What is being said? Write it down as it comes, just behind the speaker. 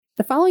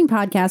The following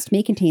podcast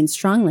may contain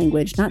strong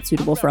language not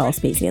suitable for all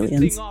space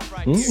aliens. Come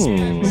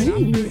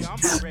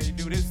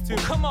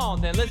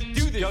on, then. Let's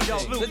do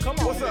this. Come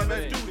on. What's up,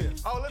 man? Let's do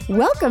this.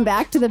 Welcome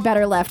back to the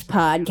Better Left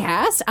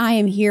podcast. I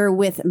am here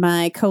with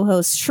my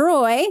co-host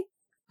Troy.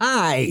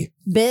 Hi.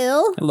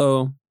 Bill.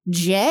 Hello.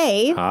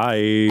 Jay. Hi.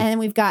 And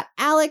we've got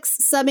Alex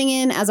subbing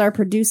in as our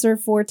producer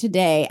for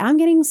today. I'm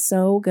getting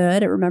so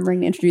good at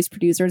remembering to introduce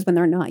producers when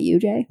they're not you,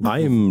 Jay. I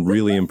am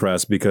really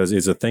impressed because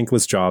it's a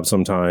thankless job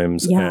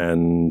sometimes. Yeah.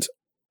 And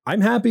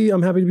I'm happy.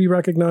 I'm happy to be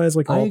recognized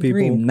like all I agree.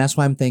 people. And that's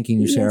why I'm thanking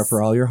you, Sarah, Yes.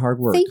 for all your hard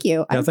work. Thank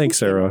you. Yeah, thanks,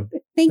 Sarah.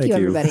 Thank you,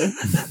 Thank you. everybody.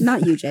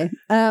 Not you, Jay.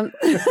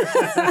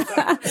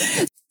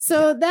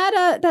 So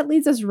that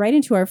leads us right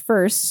into our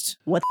first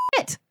what the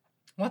shit.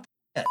 What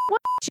the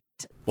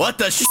What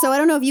the shit? So I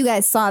don't know if you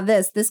guys saw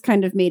this. This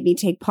kind of made me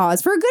take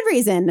pause for a good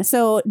reason.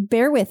 So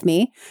bear with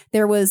me.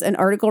 There was an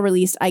article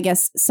released. I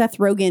guess Seth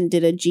Rogen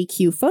did a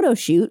GQ photo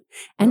shoot,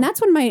 and that's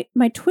when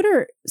my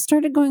Twitter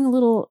started going a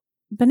little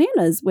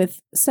bananas with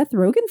Seth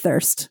Rogen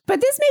thirst.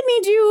 But this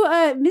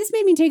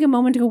made me take a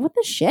moment to go, what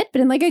the shit?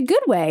 But in like a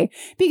good way,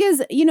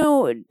 because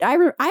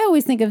I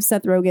always think of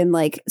Seth Rogen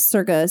like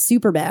circa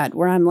Superbad,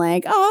 where I'm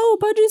like, oh,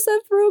 budget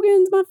Seth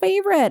Rogen's my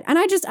favorite, and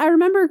I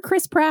remember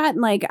Chris Pratt,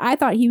 and like I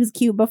thought he was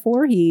cute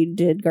before he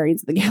did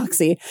Guardians of the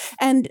Galaxy,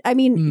 and I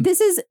mean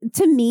this is,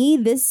 to me,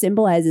 this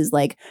symbolizes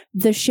like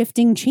the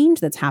shifting change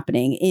that's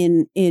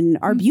happening in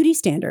our beauty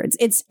standards.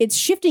 It's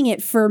shifting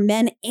it for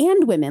men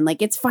and women.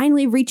 Like it's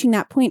finally reaching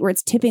that point where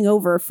it's tipping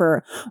over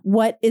for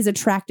what is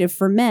attractive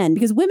for men,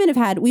 because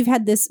we've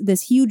had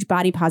this huge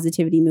body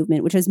positivity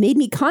movement, which has made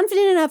me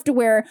confident enough to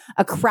wear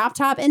a crop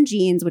top and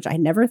jeans, which I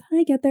never thought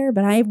I'd get there,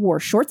 but I wore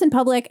shorts in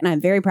public and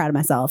I'm very proud of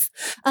myself.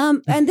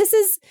 And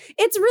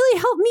it's really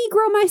helped me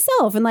grow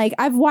myself. And like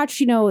I've watched,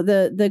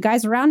 the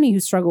guys around me who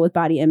struggle with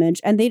body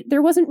image, and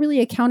there wasn't really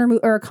a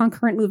or a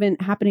concurrent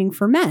movement happening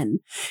for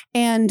men.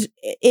 And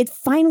it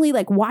finally,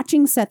 like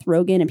watching Seth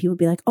Rogen and people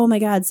be like, oh my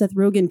God, Seth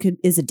Rogen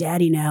is a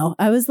daddy now.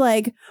 I was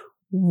like,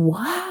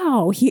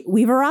 wow,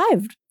 we've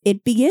arrived.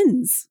 It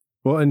begins.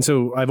 Well, and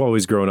so I've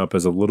always grown up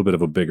as a little bit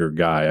of a bigger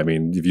guy. I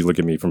mean, if you look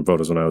at me from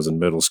photos when I was in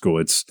middle school,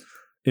 it's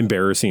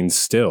embarrassing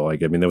still.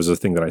 Like, I mean, that was a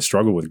thing that I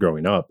struggled with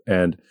growing up.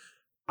 And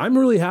I'm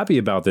really happy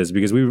about this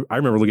because I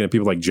remember looking at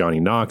people like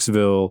Johnny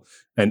Knoxville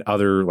and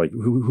other, like,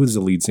 who's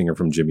the lead singer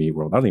from Jimmy Eat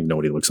World? I don't even know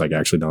what he looks like,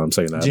 actually, now I'm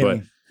saying that.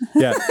 Jimmy.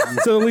 But yeah,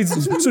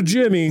 so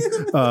Jimmy,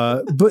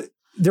 but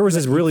there was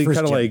this really kind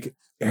of like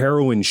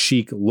heroin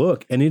chic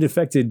look, and it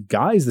affected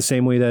guys the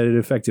same way that it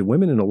affected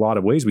women in a lot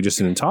of ways. We just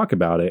didn't talk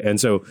about it. And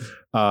so,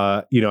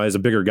 as a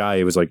bigger guy,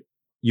 it was like,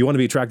 you want to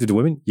be attracted to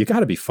women? You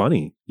got to be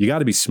funny. You got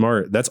to be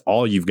smart. That's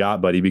all you've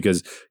got, buddy,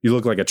 because you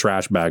look like a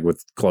trash bag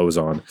with clothes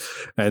on.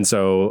 And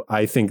so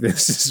I think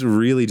this is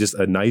really just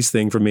a nice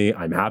thing for me.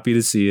 I'm happy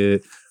to see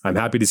it. I'm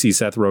happy to see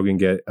Seth Rogen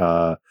get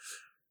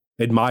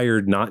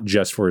admired, not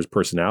just for his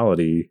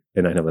personality.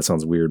 And I know that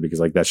sounds weird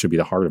because like that should be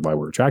the heart of why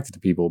we're attracted to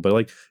people, but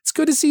like it's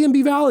good to see him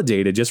be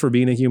validated just for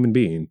being a human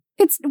being.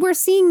 We're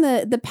seeing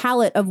the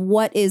palette of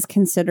what is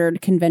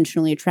considered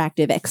conventionally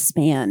attractive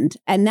expand.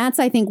 And that's,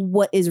 I think,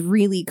 what is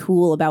really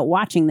cool about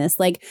watching this.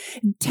 Like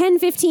 10,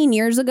 15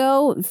 years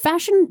ago,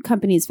 fashion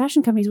companies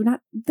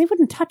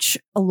wouldn't touch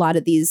a lot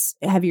of these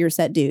heavier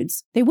set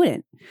dudes. They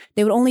wouldn't.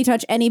 They would only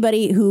touch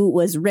anybody who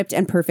was ripped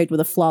and perfect with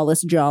a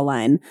flawless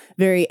jawline,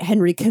 very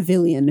Henry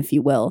Cavillian, if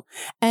you will.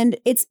 And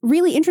it's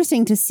really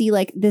interesting to see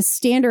like this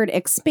standard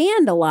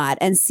expand a lot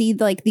and see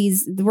like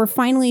we're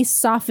finally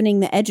softening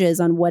the edges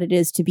on what it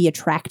is to be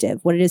attractive,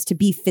 what it is to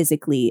be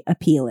physically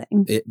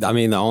appealing.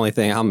 The only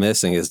thing I'm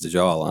missing is the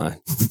jawline.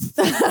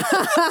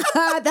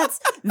 That's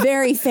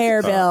very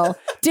fair, Bill.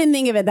 Didn't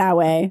think of it that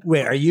way.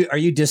 Wait, are you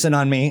dissing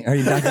on me? Are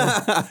you not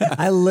gonna,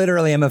 I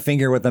literally am a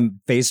finger with a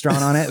face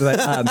drawn on it. But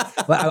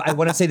I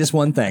want to say this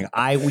one thing.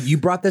 You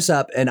brought this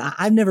up, and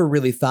I've never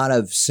really thought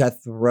of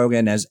Seth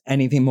Rogen as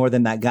anything more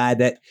than that guy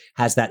that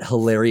has that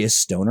hilarious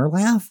stoner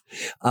laugh.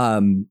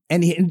 And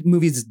in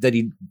movies that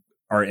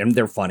and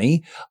they're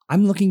funny.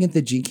 I'm looking at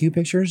the GQ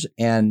pictures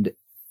and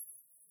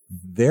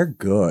they're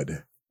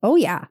good. Oh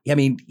yeah. I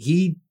mean,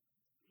 he's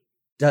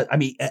a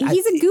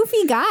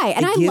goofy guy,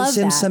 and I love that. It gives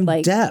him some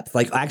depth.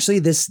 Like actually,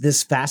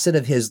 this facet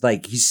of his,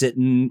 like he's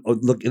sitting.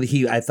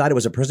 I thought it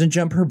was a prison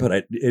jumper,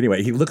 but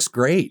anyway, he looks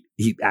great.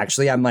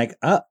 I'm like,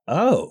 yeah,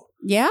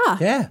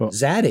 well,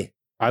 zaddy.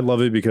 I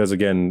love it because,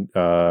 again,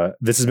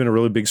 this has been a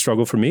really big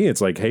struggle for me. It's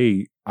like,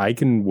 hey, I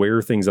can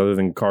wear things other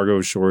than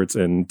cargo shorts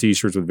and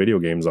T-shirts with video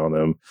games on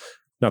them.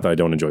 Not that I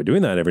don't enjoy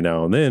doing that every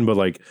now and then, but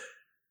like,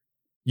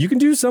 you can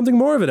do something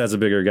more of it as a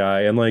bigger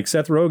guy. And like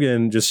Seth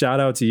Rogen, just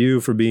shout out to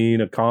you for being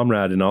a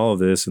comrade in all of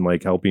this and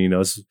like helping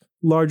us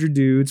larger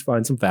dudes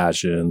find some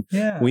fashion.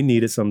 Yeah. We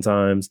need it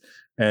sometimes.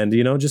 and,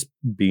 you know, just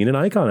being an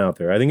icon out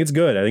there. I think it's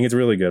good. I think it's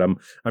really good. I'm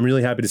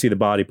really happy to see the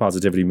body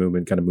positivity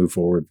movement kind of move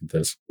forward with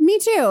this. Me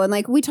too. And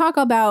like we talk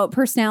about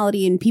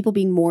personality and people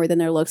being more than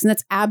their looks, and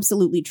that's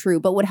absolutely true.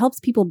 But what helps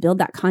people build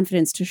that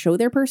confidence to show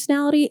their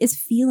personality is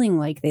feeling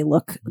like they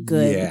look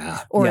good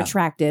or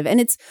attractive.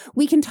 And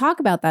we can talk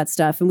about that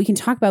stuff, and we can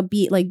talk about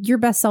like your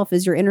best self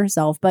is your inner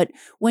self. But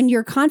when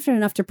you're confident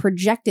enough to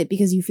project it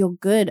because you feel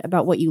good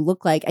about what you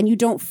look like and you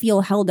don't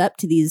feel held up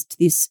to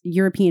these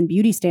European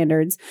beauty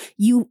standards,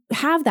 you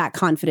have that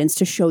confidence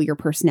to show your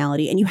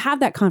personality, and you have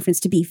that confidence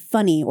to be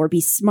funny or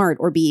be smart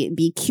or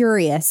be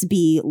curious,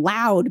 be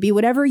loud, be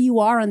whatever you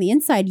are on the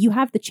inside. You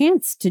have the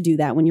chance to do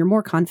that when you're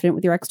more confident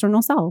with your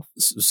external self.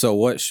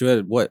 So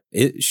should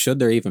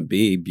there even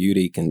be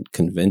beauty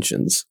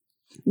conventions?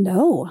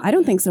 No, I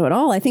don't think so at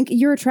all. I think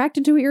you're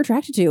attracted to what you're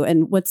attracted to,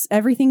 and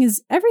everything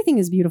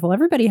is beautiful.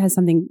 Everybody has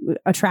something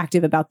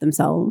attractive about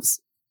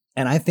themselves.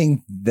 And I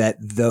think that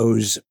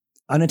those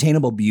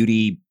unattainable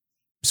beauty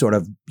sort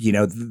of, you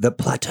know, the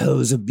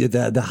plateaus of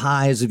the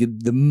highs of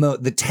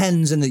the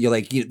tens, and you're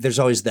like, there's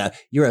always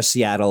you're a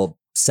Seattle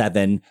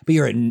 7, but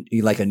you're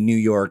like a New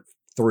York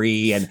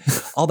 3, and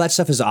all that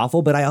stuff is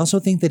awful. But I also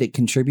think that it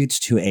contributes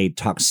to a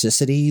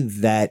toxicity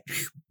that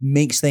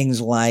makes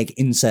things like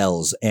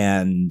incels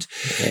and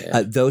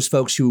those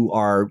folks who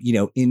are, you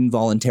know,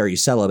 involuntary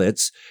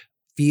celibates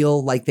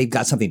feel like they've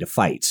got something to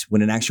fight,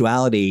 when in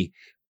actuality,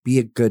 be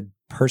a good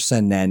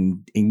person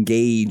and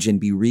engage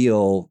and be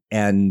real,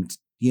 and,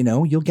 you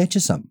know, you'll get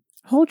you some.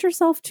 Hold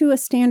yourself to a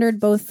standard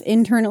both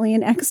internally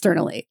and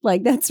externally.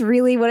 Like, that's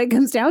really what it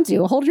comes down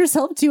to. Hold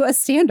yourself to a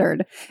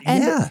standard.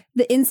 And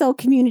the incel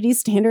community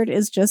standard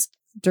is just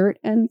dirt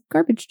and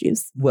garbage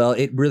juice. Well,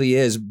 it really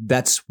is.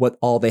 That's what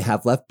all they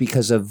have left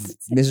because of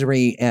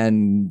misery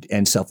and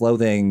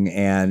self-loathing.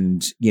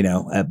 And, you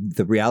know,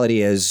 the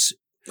reality is,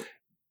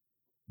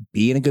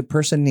 being a good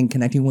person and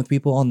connecting with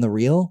people on the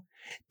real,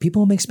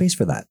 people make space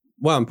for that.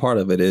 Well, and part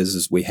of it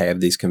is we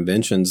have these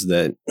conventions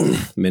that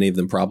many of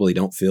them probably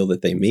don't feel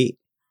that they meet,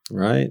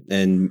 right?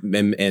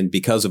 And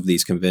because of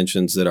these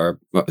conventions that are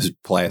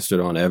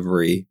plastered on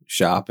every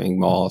shopping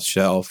mall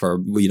shelf or,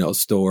 you know,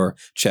 store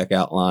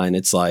checkout line,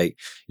 it's like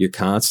you're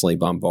constantly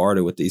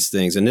bombarded with these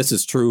things. And this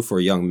is true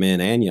for young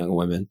men and young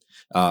women.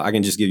 I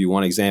can just give you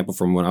one example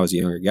from when I was a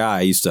younger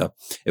guy. It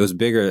was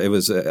bigger.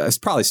 It's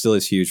probably still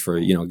as huge for,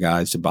 you know,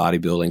 guys to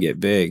bodybuild and get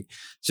big.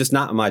 It's just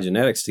not in my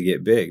genetics to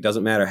get big.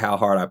 Doesn't matter how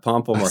hard I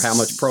pump them or how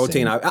much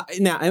protein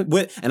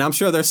and I'm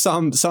sure there's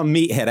some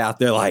meathead out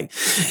there like,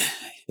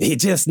 he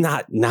just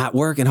not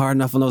working hard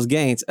enough on those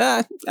gains.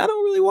 I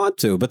don't really want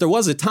to. But there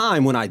was a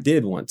time when I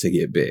did want to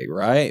get big,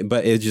 right?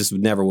 But it just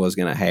never was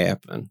going to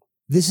happen.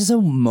 This is a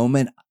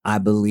moment, I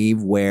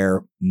believe,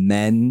 where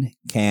men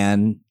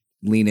can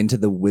lean into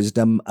the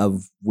wisdom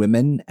of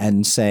women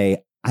and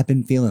say, I've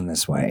been feeling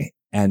this way.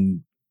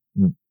 And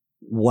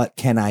what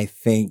can I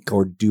think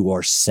or do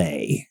or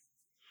say?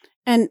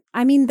 And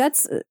I mean,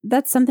 that's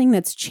something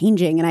that's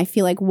changing. And I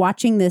feel like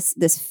watching this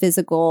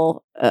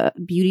physical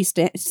beauty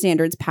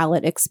standards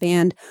palette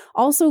expand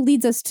also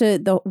leads us to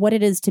what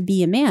it is to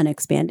be a man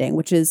expanding,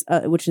 which is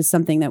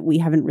something that we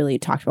haven't really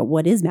talked about.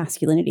 What is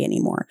masculinity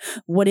anymore?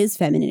 What is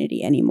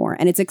femininity anymore?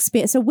 And it's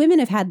so women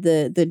have had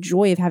the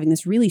joy of having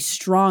this really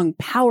strong,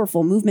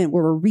 powerful movement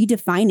where we're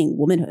redefining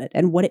womanhood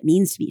and what it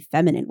means to be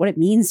feminine, what it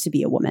means to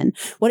be a woman,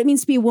 what it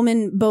means to be a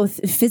woman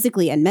both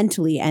physically and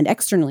mentally and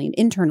externally and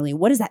internally.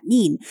 What does that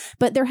mean?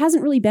 But there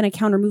hasn't really been a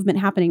counter movement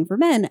happening for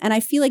men. And I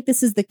feel like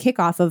this is the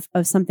kickoff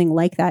of something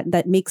like that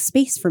makes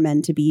space for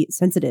men to be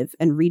sensitive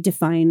and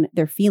redefine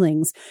their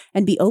feelings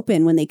and be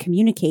open when they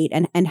communicate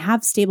and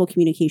have stable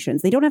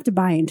communications. They don't have to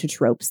buy into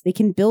tropes. They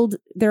can build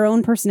their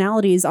own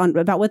personalities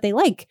about what they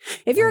like.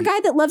 If you're a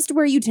guy that loves to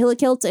wear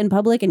utilikilt in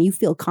public and you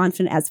feel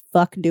confident as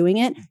fuck doing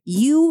it,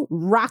 you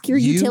rock your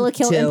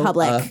utilikilt in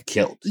public.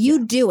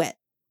 You do it.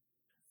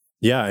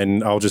 Yeah,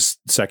 and I'll just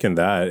second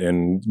that.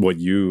 And what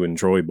you and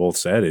Troy both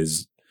said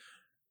is,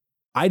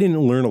 I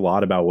didn't learn a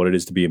lot about what it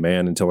is to be a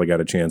man until I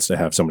got a chance to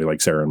have somebody like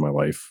Sarah in my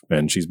life.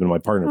 And she's been my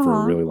partner for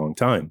a really long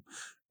time.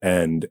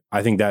 And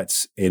I think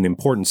that's an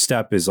important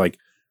step, is like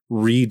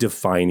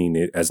redefining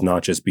it as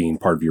not just being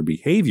part of your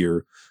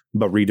behavior,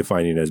 but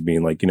redefining it as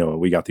being like, you know,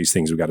 we got these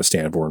things we got to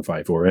stand for and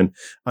fight for. And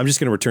I'm just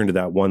going to return to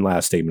that one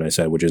last statement I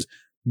said, which is,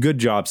 good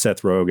job,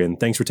 Seth Rogen.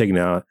 Thanks for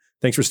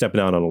stepping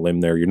out on a limb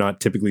there. You're not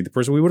typically the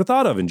person we would have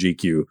thought of in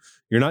GQ.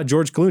 You're not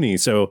George Clooney.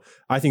 So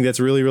I think that's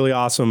really, really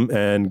awesome,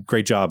 and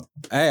great job.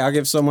 Hey, I'll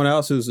give someone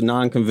else who's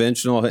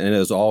non-conventional and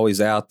is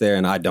always out there,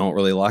 and I don't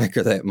really like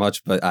her that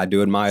much, but I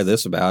do admire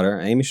this about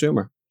her, Amy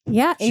Schumer.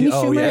 Yeah, Amy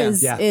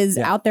Schumer is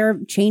out there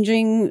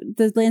changing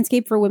the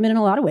landscape for women in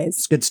a lot of ways.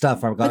 It's good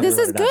stuff. I'm glad. But this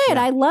is good.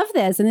 Yeah. I love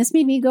this. And this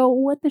made me go,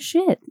 what the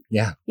shit?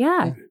 Yeah.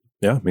 Yeah.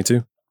 Yeah, me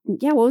too.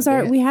 Yeah, what was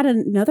we had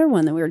another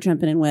one that we were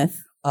jumping in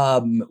with.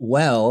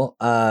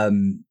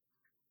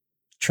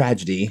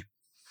 Tragedy.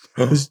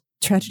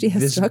 Tragedy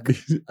has struck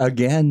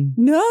again.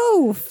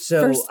 No.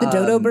 So, first the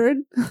dodo bird.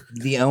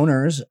 The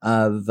owners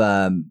of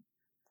the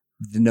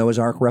Noah's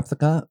Ark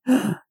replica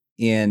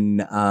in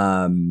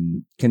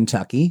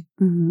Kentucky.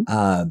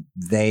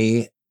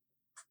 Mhm.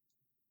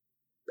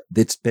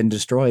 It's been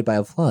destroyed by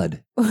a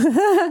flood. What?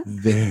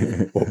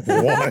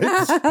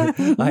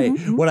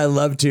 What I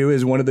love too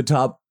is one of the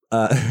top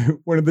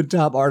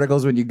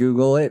articles when you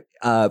Google it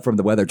from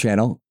the Weather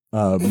Channel.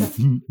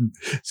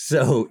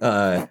 So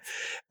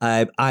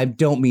I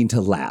don't mean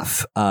to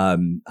laugh.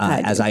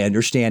 As I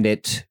understand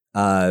it,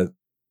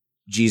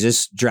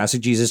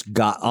 Jurassic Jesus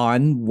got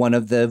on one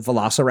of the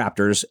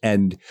velociraptors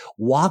and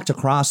walked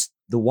across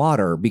the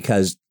water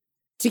because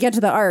to get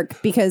to the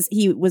Ark, because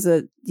he's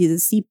a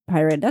sea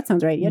pirate. That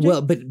sounds right. Yeah,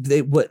 well, but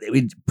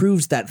it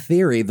proves that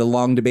theory, the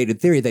long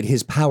debated theory, that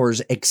his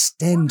powers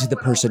extend to the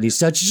person he's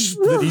touching,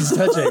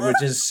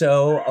 which is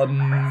so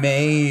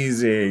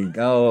amazing.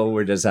 Oh,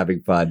 we're just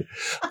having fun.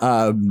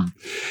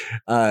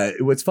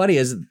 What's funny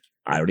is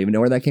I don't even know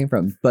where that came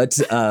from, but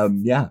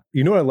yeah.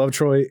 You know what I love,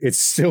 Troy? It's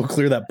still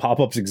clear that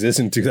pop-ups exist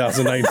in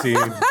 2019.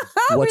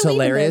 What's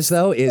hilarious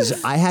though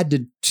is I had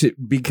to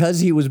because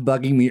he was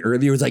bugging me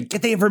earlier. He was like,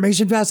 "Get the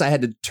information fast." I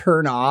had to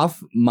turn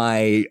off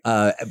my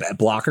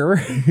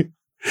blocker.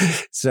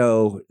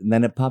 So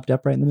then it popped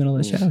up right in the middle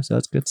of the show. So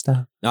it's good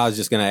stuff. I was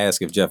just going to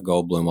ask if Jeff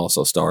Goldblum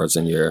also stars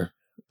in your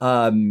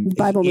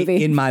Bible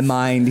movie. In my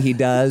mind, he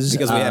does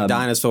because we have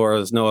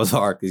dinosaurs, Noah's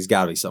Ark. He's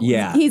got to be somewhere.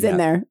 Yeah, he's in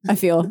there. I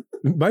feel.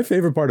 My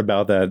favorite part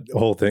about that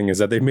whole thing is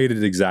that they made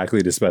it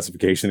exactly to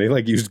specification.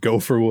 They used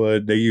gopher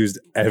wood. They used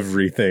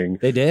everything.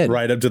 They did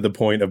right up to the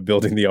point of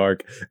building the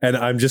Ark. And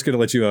I'm just going to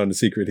let you on a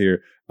secret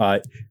here.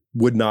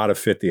 Would not have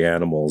fit the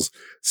animals.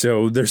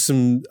 So there's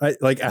some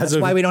that's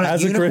why we don't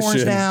have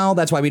unicorns now.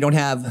 That's why we don't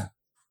have.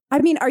 I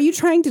mean, are you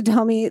trying to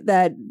tell me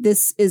that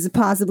this is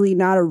possibly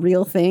not a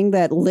real thing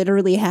that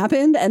literally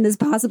happened, and this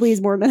possibly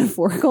is more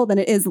metaphorical than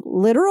it is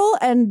literal,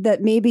 and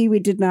that maybe we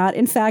did not,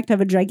 in fact, have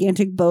a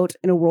gigantic boat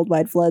in a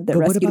worldwide flood that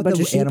rescued a bunch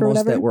of sheep or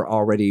whatever? That were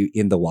already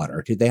in the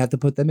water? Did they have to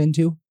put them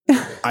into?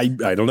 I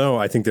don't know.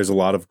 I think there's a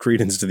lot of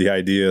credence to the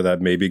idea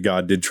that maybe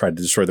God did try to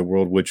destroy the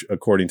world, which,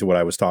 according to what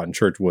I was taught in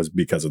church, was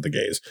because of the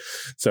gays.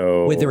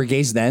 So, wait, there were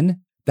gays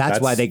then? That's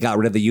why they got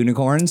rid of the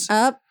unicorns?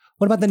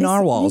 What about the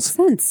narwhals?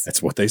 Makes sense.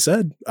 That's what they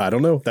said. I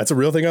don't know. That's a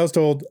real thing I was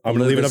told. I'm going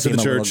to leave it up to the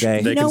church.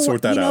 They can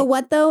sort that out. You know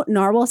what, though?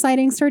 Narwhal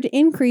sightings started to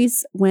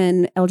increase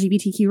when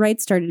LGBTQ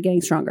rights started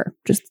getting stronger.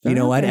 You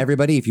know what,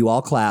 everybody? If you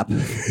all clap,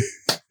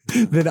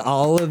 then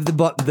all of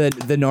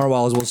the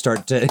narwhals will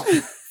start to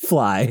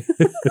fly.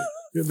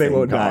 They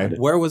won't die.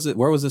 Where was it?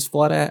 Where was this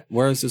flood at?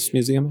 Where is this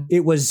museum?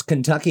 It was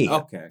Kentucky.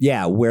 Okay.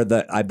 Yeah,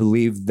 I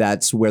believe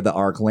that's where the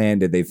Ark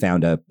landed. They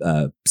found a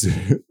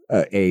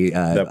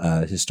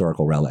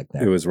historical relic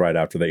there. It was right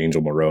after the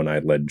angel Moroni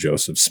led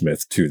Joseph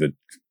Smith to the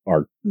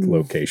Ark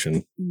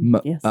location.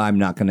 Yes. I'm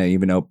not going to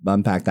even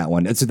unpack that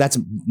one. So that's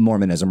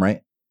Mormonism,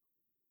 right?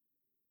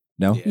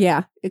 No?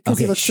 Yeah, because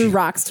he looks through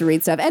rocks to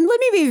read stuff. And let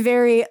me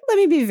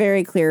be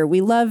very clear. We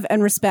love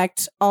and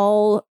respect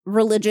all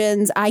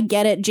religions. I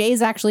get it. Jay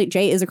is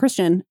a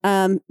Christian.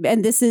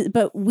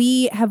 But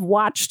we have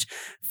watched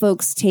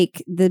folks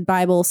take the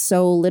Bible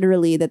so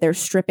literally that they're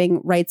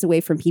stripping rights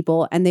away from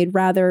people, and they'd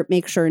rather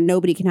make sure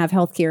nobody can have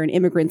healthcare and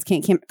immigrants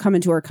can't come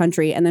into our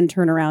country, and then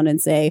turn around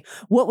and say,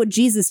 what would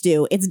Jesus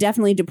do? It's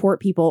definitely deport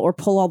people or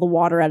pull all the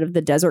water out of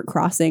the desert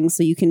crossings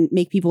so you can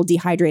make people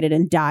dehydrated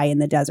and die in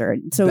the desert.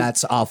 So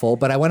that's awful.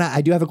 But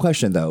I do have a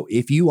question though.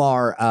 If you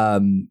are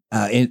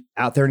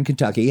out there in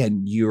Kentucky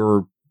and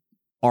your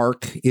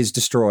Ark is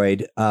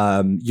destroyed,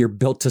 you're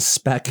built to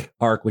spec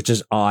Ark, which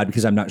is odd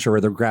because I'm not sure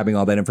where they're grabbing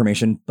all that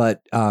information.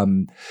 But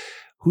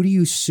who do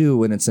you sue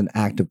when it's an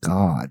act of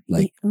God?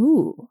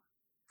 Ooh,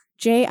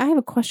 Jay, I have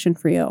a question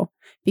for you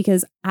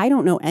because I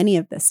don't know any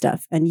of this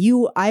stuff. And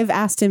I've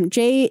asked him.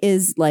 Jay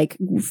is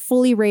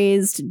fully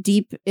raised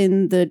deep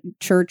in the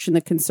church and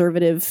the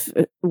conservative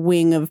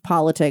wing of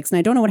politics. And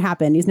I don't know what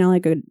happened. He's now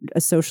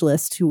a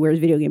socialist who wears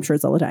video game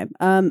shirts all the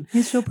time.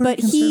 He's still a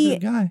pretty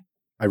conservative guy.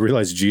 I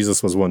realized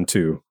Jesus was one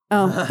too.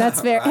 Oh,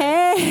 that's fair.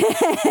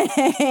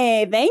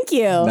 Hey, thank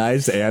you.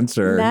 Nice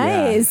answer.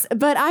 Nice. Yeah.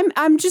 But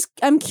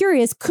I'm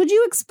curious. Could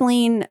you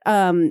explain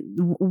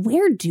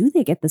where do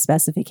they get the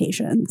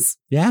specifications?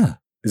 Yeah.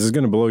 This is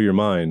going to blow your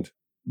mind.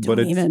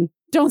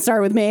 Don't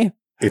start with me.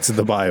 It's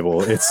the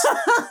Bible.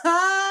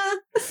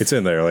 It's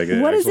in there.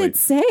 What does it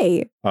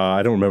say?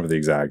 I don't remember the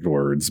exact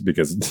words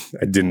because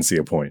I didn't see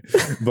a point.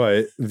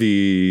 But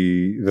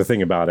the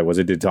thing about it was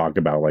it did talk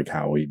about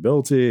how he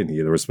built it, and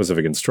there were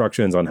specific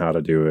instructions on how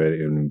to do it,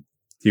 and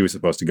he was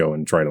supposed to go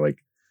and try to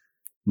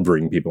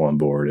bring people on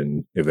board,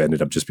 and it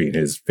ended up just being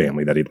his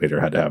family that he later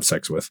had to have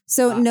sex with.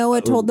 So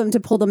Noah told them to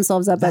pull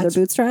themselves up by their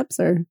bootstraps,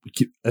 or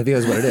I think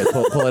that's what it is.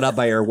 Pull it up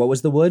by what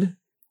was the wood?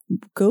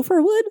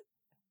 Gopher wood?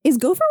 Is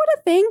gopher wood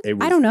a thing?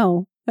 I don't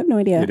know. I have no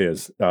idea. It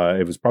is.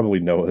 It was probably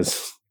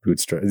Noah's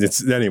bootstrap.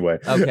 It's anyway.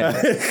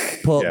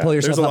 Okay. Pull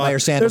yourself up by your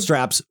sandal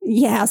straps.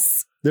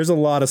 Yes. There's a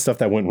lot of stuff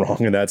that went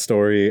wrong in that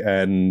story,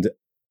 and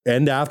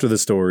after the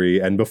story,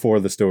 and before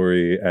the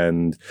story,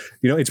 and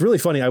it's really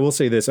funny. I will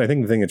say this. I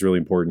think the thing that's really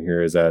important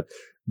here is that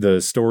the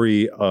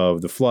story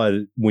of the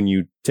flood, when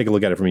you take a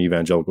look at it from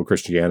evangelical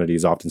Christianity,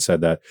 is often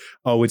said that,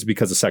 oh, it's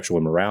because of sexual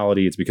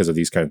immorality, it's because of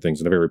these kind of things,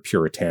 and a very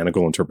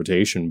puritanical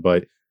interpretation.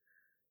 But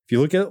if you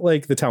look at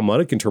like the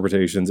Talmudic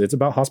interpretations, it's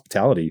about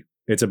hospitality.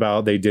 It's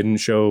about they didn't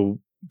show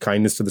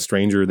kindness to the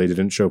stranger. They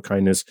didn't show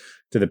kindness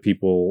to the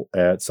people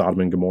at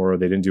Sodom and Gomorrah.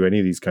 They didn't do any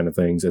of these kind of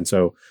things. And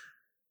so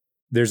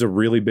there's a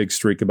really big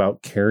streak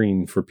about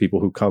caring for people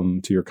who come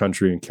to your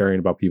country and caring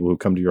about people who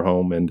come to your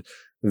home. And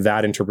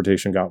that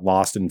interpretation got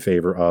lost in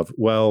favor of,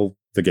 well,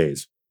 the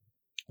gays.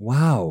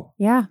 Wow.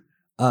 Yeah.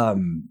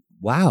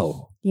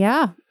 Wow.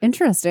 Yeah.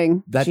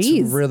 Interesting. That's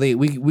Jeez. really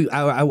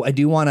I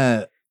do want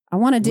to. I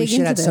want to dig into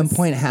into this. We should at some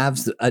point have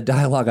a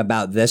dialogue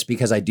about this,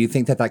 because I do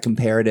think that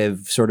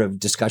comparative sort of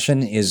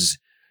discussion is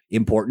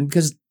important,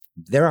 because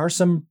there are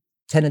some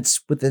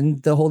tenets within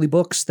the holy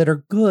books that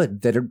are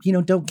good, that are,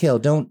 don't kill,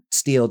 don't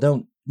steal,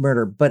 don't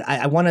murder. But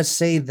I want to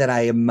say that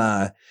I am,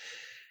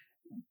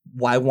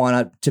 why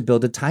want to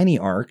build a tiny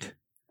ark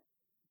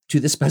to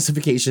the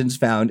specifications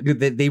found.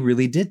 They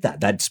really did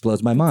that. That just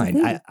blows my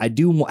mind. I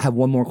do have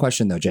one more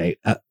question though, Jay.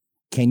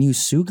 Can you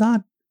sue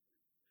God?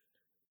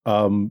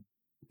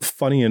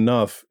 Funny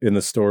enough, in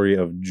the story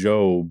of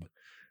Job,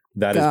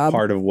 that is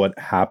part of what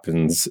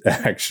happens,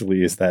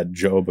 actually, is that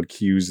Job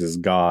accuses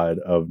God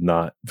of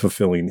not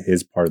fulfilling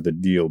his part of the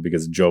deal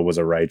because Job was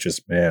a righteous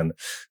man.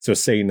 So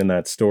Satan in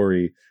that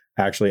story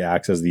actually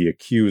acts as the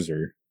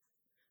accuser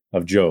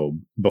of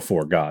Job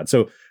before God.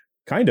 So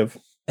kind of.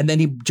 And then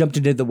he jumped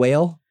into the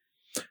whale?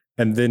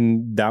 And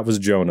then that was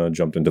Jonah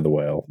jumped into the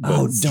whale.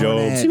 But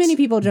Job, too many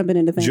people jumping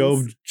into things.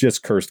 Job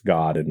just cursed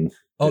God. And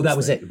that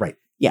was it. Right.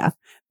 Yeah.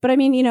 But I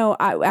mean,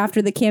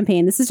 after the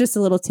campaign, this is just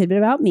a little tidbit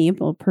about me, a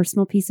little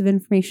personal piece of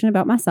information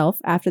about myself.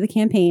 After the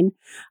campaign,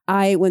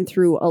 I went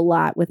through a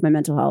lot with my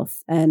mental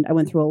health, and I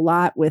went through a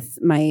lot with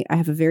I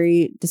have a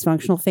very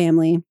dysfunctional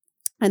family,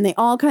 and they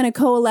all kind of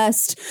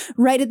coalesced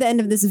right at the end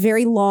of this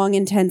very long,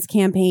 intense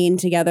campaign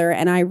together.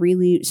 And I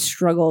really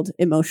struggled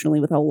emotionally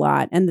with a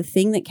lot. And the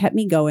thing that kept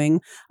me going,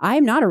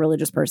 I'm not a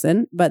religious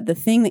person, but the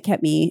thing that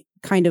kept me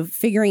kind of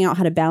figuring out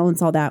how to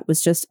balance all that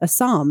was just a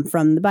psalm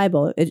from the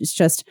Bible. It's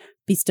just,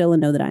 be still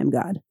and know that I am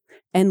God.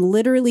 And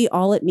literally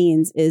all it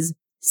means is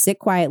sit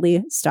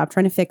quietly, stop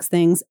trying to fix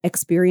things,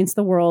 experience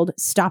the world,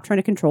 stop trying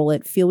to control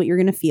it, feel what you're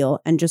going to feel,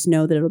 and just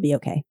know that it'll be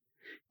okay.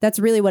 That's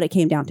really what it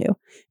came down to.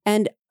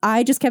 And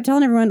I just kept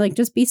telling everyone, like,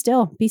 just be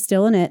still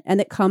in it.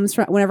 And it comes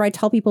from, whenever I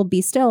tell people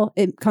be still,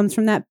 it comes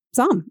from that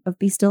psalm of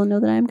be still and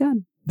know that I am God.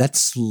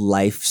 That's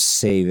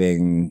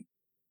life-saving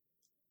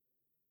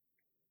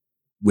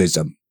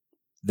wisdom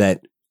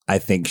that I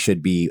think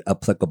should be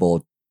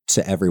applicable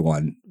to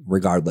everyone,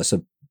 regardless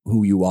of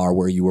who you are,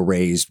 where you were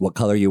raised, what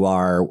color you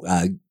are,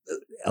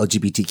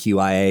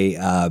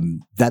 LGBTQIA.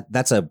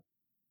 That's a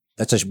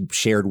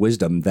shared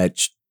wisdom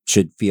that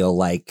should feel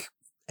like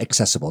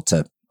accessible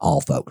to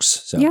all folks.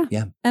 So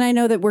yeah. And I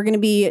know that we're going to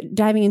be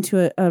diving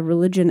into a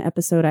religion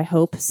episode, I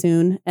hope,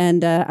 soon.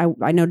 And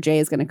I know Jay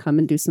is going to come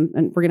and do some,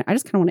 and I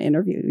just kind of want to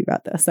interview you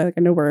about this. I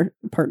know we're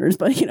partners,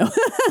 but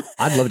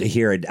I'd love to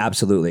hear it.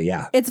 Absolutely.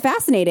 Yeah. It's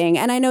fascinating.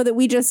 And I know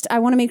that I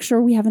want to make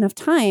sure we have enough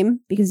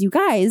time, because you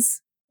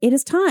guys, it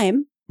is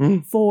time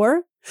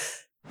for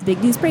the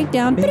Big News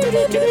Breakdown. Bring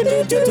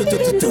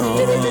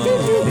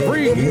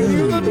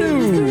you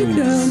the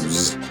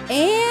news.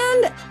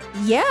 And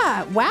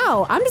yeah,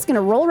 wow. I'm just going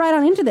to roll right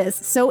on into this.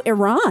 So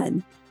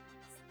Iran.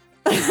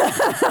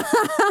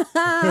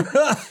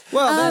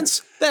 Well,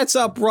 that's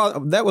up.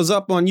 That was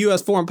up on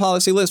U.S. foreign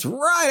policy list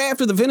right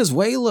after the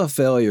Venezuela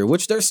failure,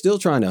 which they're still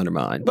trying to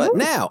undermine. But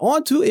now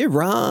on to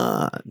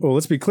Iran. Well,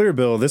 let's be clear,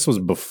 Bill. This was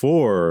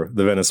before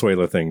the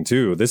Venezuela thing,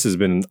 too. This has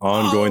been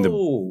ongoing.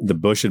 The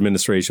Bush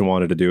administration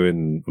wanted to do it,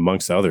 and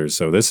amongst others.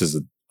 So this is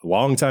a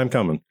long time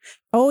coming.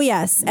 Oh,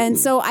 yes. And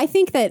so I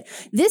think that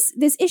this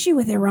issue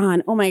with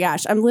Iran, oh my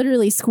gosh, I'm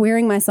literally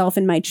squaring myself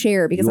in my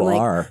chair because I'm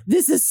like,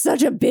 this is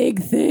such a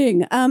big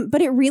thing.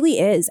 But it really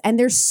is. And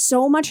there's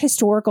so much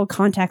historical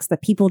context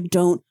that people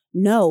don't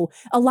know.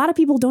 A lot of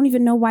people don't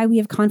even know why we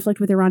have conflict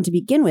with Iran to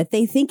begin with.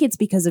 They think it's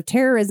because of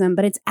terrorism,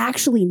 but it's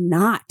actually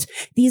not.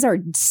 These are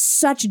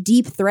such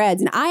deep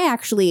threads. And I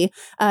actually,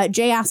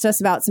 Jay asked us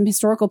about some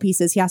historical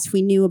pieces. He asked if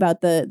we knew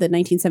about the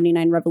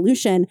 1979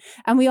 revolution.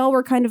 And we all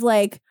were kind of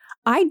like,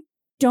 I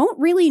don't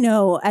really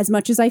know as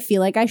much as I feel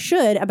like I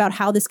should about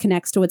how this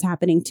connects to what's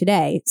happening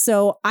today.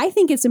 So I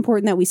think it's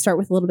important that we start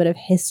with a little bit of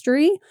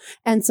history.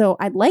 And so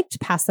I'd like to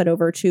pass that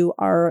over to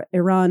our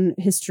Iran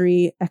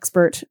history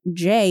expert,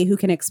 Jay, who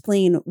can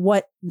explain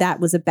what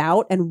that was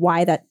about and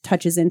why that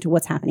touches into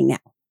what's happening now.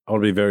 I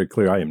want to be very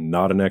clear. I am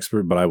not an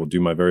expert, but I will do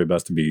my very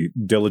best to be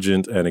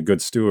diligent and a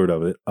good steward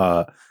of it.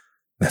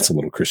 That's a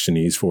little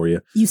Christianese for you.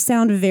 You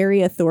sound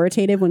very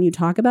authoritative when you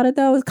talk about it,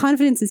 though.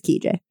 Confidence is key,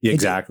 Jay. Yeah,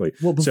 exactly.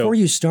 Well, before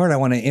you start, I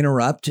want to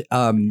interrupt.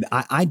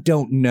 I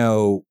don't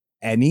know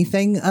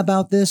anything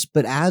about this,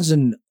 but as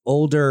an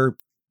older,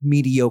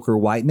 mediocre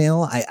white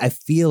male, I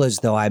feel as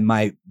though I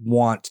might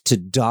want to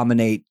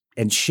dominate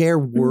and share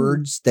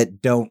words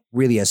that don't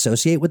really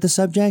associate with the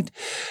subject.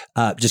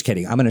 Just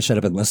kidding. I'm going to shut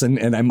up and listen,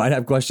 and I might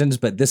have questions,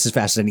 but this is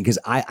fascinating because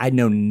I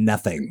know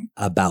nothing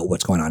about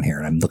what's going on here,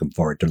 and I'm looking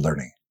forward to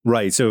learning.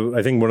 Right. So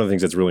I think one of the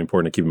things that's really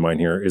important to keep in mind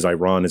here is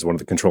Iran is one of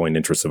the controlling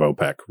interests of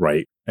OPEC,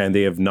 right? And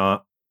they have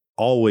not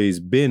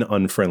always been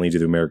unfriendly to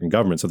the American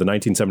government. So the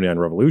 1979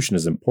 revolution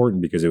is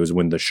important because it was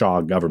when the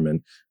Shah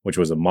government, which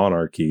was a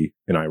monarchy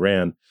in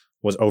Iran,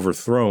 was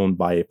overthrown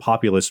by a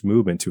populist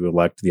movement to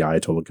elect the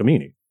Ayatollah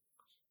Khomeini.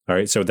 All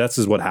right. So this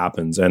is what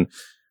happens. And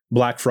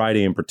Black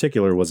Friday in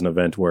particular was an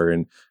event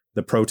wherein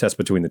the protest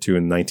between the two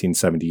in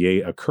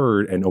 1978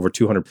 occurred, and over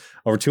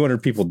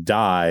 200 people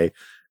die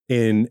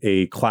in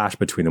a clash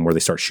between them where they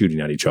start shooting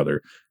at each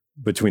other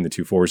between the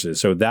two forces.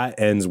 So that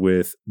ends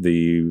with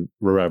the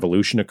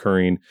revolution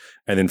occurring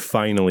and then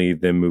finally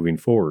them moving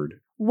forward.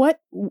 What,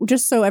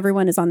 just so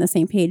everyone is on the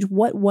same page,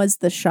 what was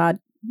the Shah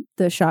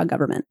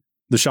government?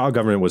 The Shah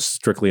government was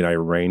strictly an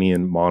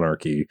Iranian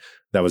monarchy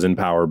that was in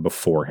power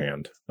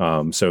beforehand.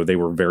 So they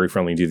were very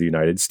friendly to the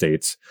United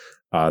States.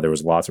 There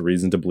was lots of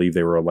reason to believe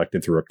they were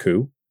elected through a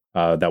coup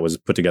that was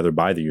put together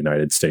by the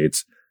United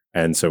States.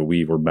 And so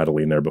we were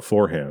meddling there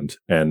beforehand.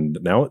 And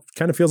now it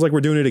kind of feels like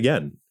we're doing it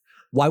again.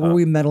 Why were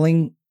we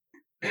meddling?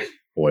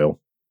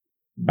 Oil.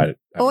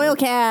 Oil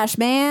cash,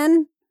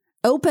 man.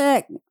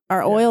 OPEC,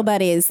 our oil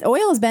buddies.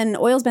 Oil's been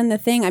the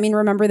thing. I mean,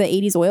 remember the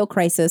 80s oil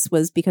crisis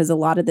was because a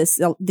lot of this,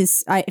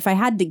 if I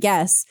had to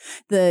guess,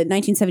 the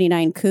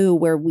 1979 coup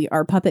where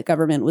our puppet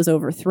government was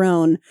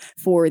overthrown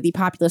for the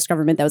populist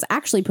government that was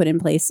actually put in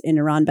place in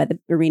Iran by the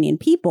Iranian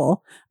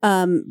people,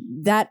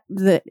 that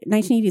the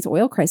 1980s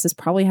oil crisis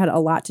probably had a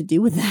lot to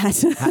do with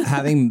that.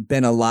 Having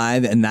been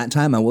alive in that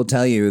time, I will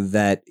tell you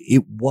that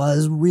it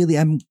was really,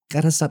 I'm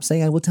gotta stop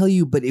saying I will tell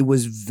you, but it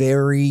was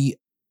very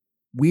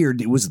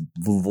weird. It was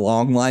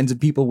long lines of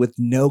people with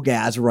no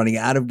gas, running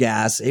out of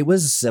gas. It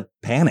was a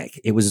panic.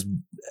 It was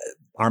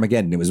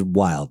Armageddon. It was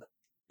wild.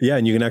 Yeah,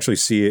 and you can actually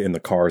see it in the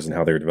cars and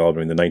how they were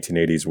developing. The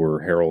 1980s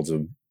were heralds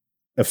of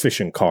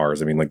efficient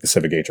cars. I mean, like the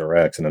Civic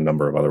HRX and a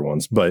number of other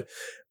ones. But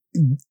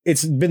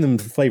it's been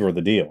the flavor of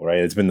the deal, right?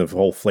 It's been the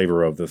whole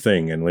flavor of the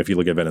thing. And if you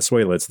look at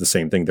Venezuela, it's the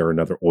same thing. They're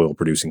another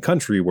oil-producing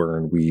country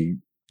where we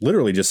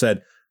literally just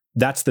said,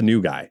 that's the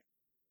new guy.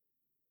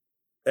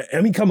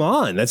 I mean, come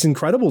on. That's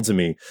incredible to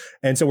me.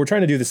 And so we're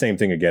trying to do the same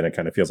thing again, it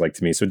kind of feels like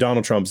to me. So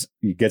Donald Trump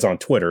gets on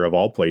Twitter, of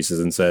all places,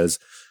 and says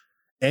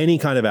any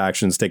kind of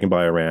actions taken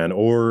by Iran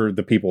or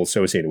the people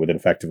associated with it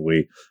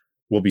effectively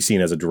will be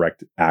seen as a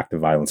direct act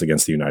of violence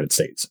against the United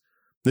States.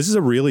 This is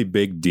a really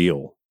big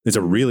deal. It's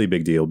a really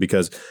big deal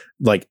because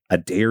like a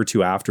day or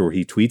two after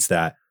he tweets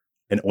that,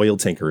 an oil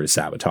tanker is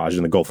sabotaged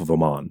in the Gulf of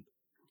Oman.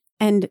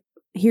 And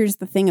here's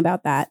the thing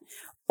about that.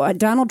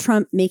 Donald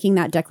Trump making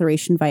that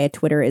declaration via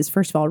Twitter is,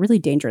 first of all, a really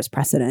dangerous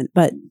precedent.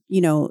 But,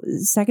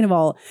 second of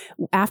all,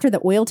 after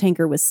the oil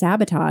tanker was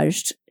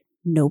sabotaged,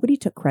 nobody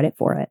took credit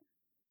for it,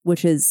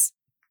 which is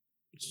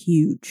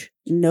huge.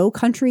 No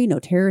country, no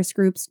terrorist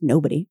groups,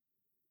 nobody.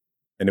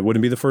 And it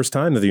wouldn't be the first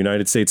time that the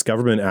United States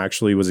government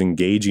actually was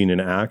engaging in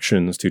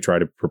actions to try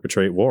to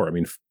perpetrate war. I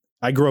mean,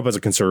 I grew up as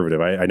a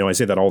conservative. I know I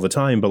say that all the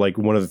time, but like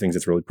one of the things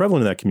that's really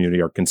prevalent in that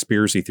community are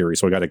conspiracy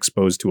theories. So I got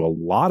exposed to a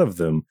lot of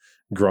them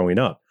growing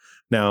up.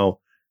 Now,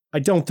 I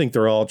don't think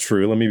they're all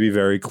true. Let me be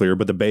very clear.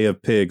 But the Bay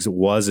of Pigs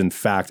was, in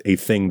fact, a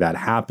thing that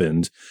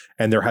happened.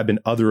 And there have been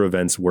other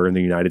events where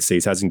the United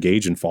States has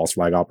engaged in false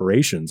flag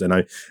operations.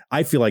 And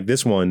I feel like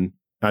this one,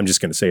 I'm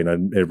just going to say it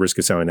at risk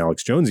of sounding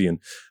Alex Jonesian,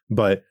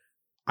 but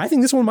I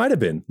think this one might have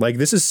been. Like,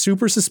 this is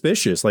super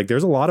suspicious. Like,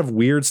 there's a lot of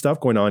weird stuff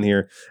going on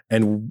here.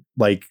 And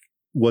like,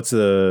 what's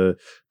the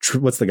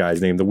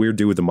guy's name? The weird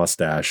dude with the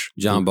mustache.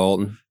 John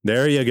Bolton.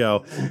 There you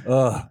go.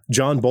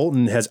 John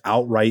Bolton has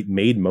outright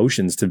made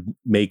motions to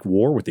make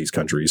war with these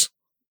countries.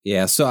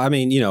 Yeah. So, I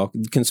mean,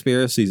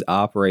 conspiracies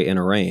operate in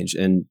a range,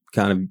 and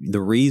kind of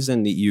the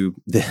reason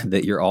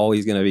that you're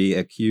always going to be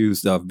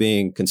accused of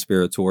being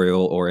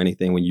conspiratorial or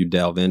anything when you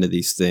delve into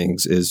these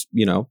things is,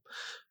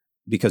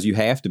 because you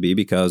have to be,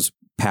 because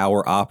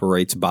power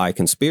operates by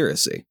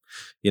conspiracy.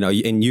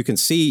 And you can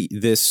see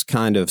this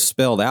kind of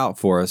spelled out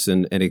for us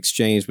in an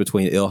exchange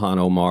between Ilhan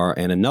Omar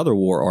and another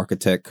war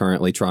architect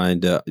currently trying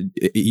to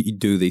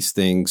do these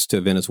things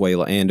to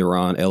Venezuela and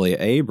Iran, Elliot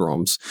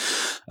Abrams.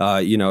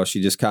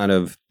 She just kind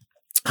of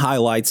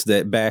highlights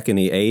that back in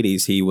the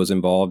 80s, he was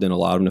involved in a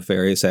lot of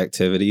nefarious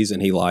activities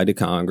and he lied to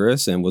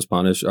Congress and was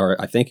punished, or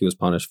I think he was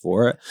punished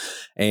for it.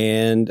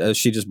 And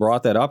she just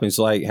brought that up and it's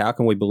like, how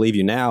can we believe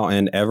you now?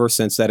 And ever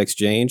since that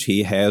exchange,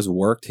 he has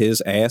worked his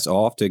ass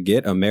off to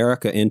get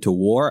America into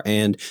war.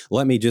 And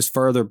let me just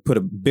further put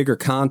a bigger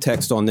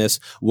context on this.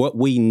 What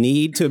we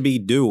need to be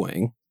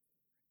doing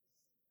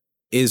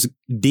is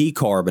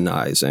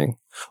decarbonizing.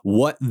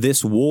 What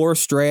this war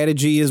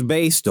strategy is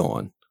based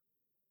on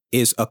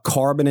is a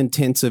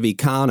carbon-intensive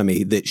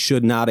economy that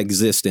should not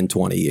exist in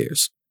 20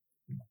 years.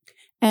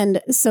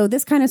 And so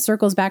this kind of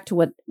circles back to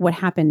what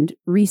happened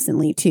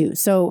recently, too.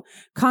 So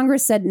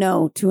Congress said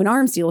no to an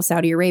arms deal with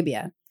Saudi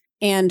Arabia.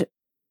 And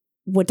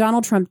what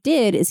Donald Trump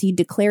did is he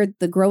declared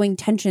the growing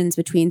tensions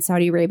between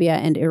Saudi Arabia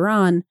and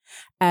Iran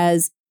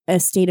as a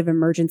state of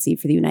emergency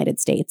for the United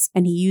States.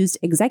 And he used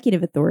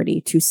executive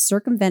authority to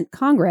circumvent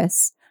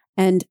Congress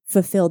and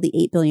fulfill the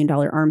 $8 billion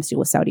arms deal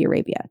with Saudi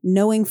Arabia,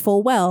 knowing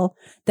full well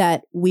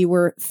that we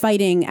were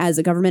fighting as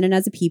a government and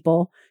as a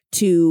people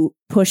to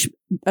push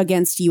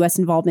against U.S.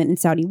 involvement in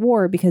Saudi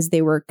war because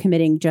they were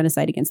committing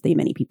genocide against the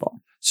Yemeni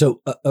people.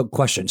 So a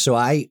question. So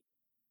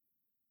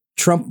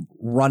Trump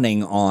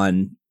running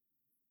on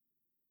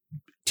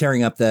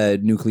tearing up the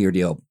nuclear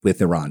deal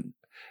with Iran.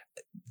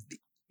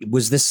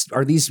 Is this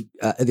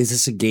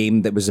a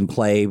game that was in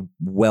play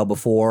well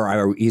before,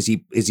 or is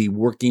he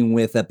working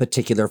with a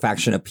particular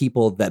faction of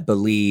people that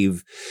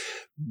believe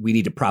we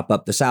need to prop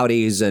up the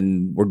Saudis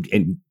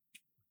and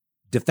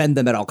defend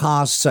them at all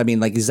costs? I mean,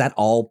 like, is that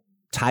all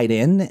tied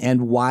in?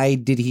 And why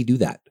did he do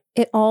that?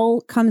 It all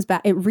comes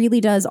back. It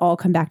really does all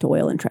come back to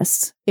oil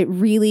interests.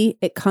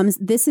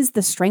 This is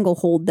the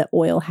stranglehold that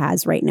oil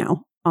has right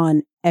now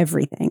on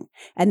everything.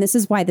 And this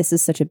is why this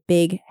is such a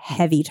big,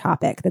 heavy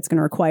topic that's going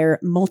to require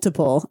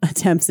multiple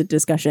attempts at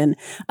discussion.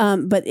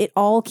 But it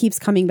all keeps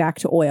coming back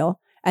to oil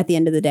at the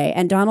end of the day.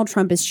 And Donald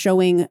Trump is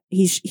showing,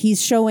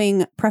 he's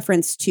showing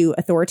preference to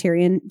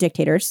authoritarian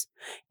dictators.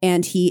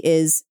 And he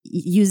is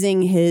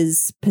using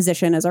his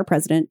position as our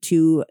president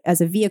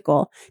as a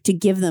vehicle to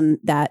give them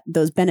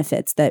those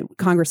benefits that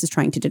Congress is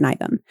trying to deny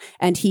them.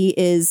 And he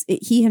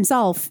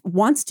himself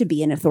wants to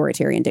be an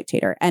authoritarian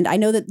dictator. And I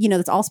know that,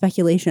 that's all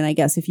speculation, I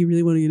guess, if you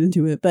really want to get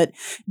into it. But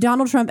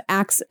Donald Trump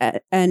acts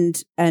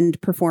and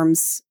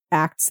performs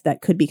acts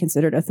that could be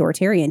considered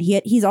authoritarian.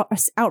 He's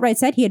outright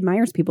said he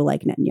admires people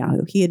like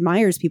Netanyahu. He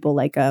admires people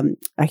like I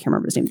can't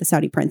remember his name, the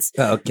Saudi prince.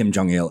 Kim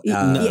Jong-il.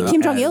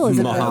 Kim Jong-il is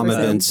Mohammed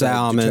bin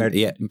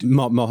Salman.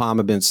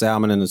 Mohammed bin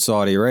Salman in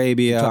Saudi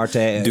Arabia.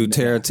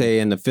 Duterte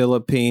in the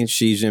Philippines.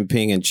 Xi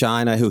Jinping in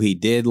China, who he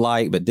did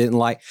like but didn't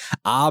like.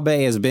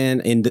 Abe has been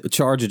in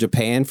charge of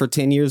Japan for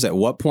 10 years. At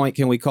what point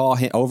can we call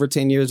him over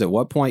 10 years? At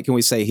what point can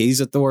we say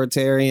he's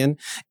authoritarian?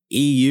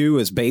 EU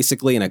is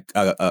basically in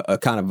a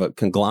kind of a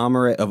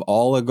conglomerate of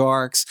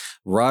oligarchs.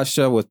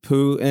 Russia with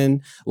Putin.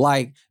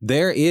 Like,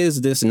 there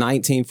is this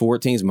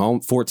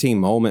 1914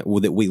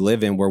 moment that we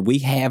live in where we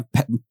have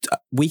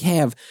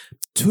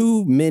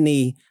too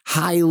many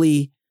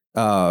highly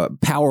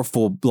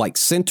powerful, like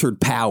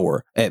centered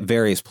power at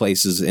various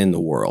places in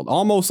the world,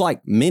 almost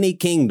like mini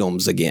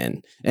kingdoms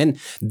again, and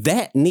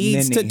that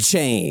needs to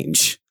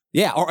change.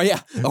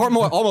 Or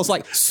more, almost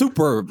like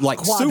super, like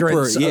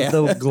quadrants super,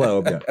 of the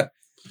globe. Yeah.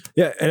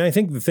 Yeah, and I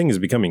think the thing is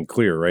becoming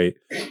clear, right?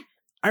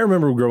 I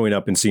remember growing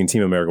up and seeing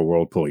Team America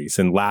World Police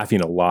and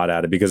laughing a lot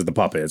at it because of the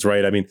puppets,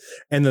 right? I mean,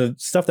 and the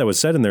stuff that was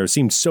said in there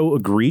seemed so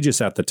egregious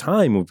at the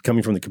time,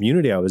 coming from the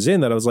community I was in,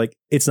 that I was like,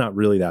 it's not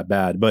really that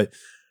bad. But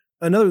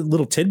another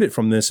little tidbit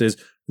from this is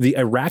the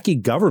Iraqi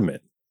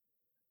government,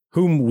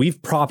 whom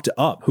we've propped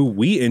up, who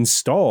we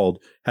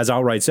installed, has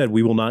outright said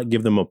we will not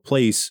give them a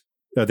place.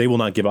 They will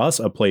not give us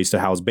a place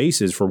to house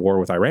bases for war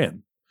with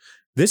Iran.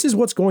 This is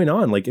what's going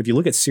on. Like, if you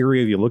look at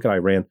Syria, if you look at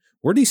Iran,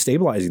 we're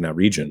destabilizing that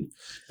region.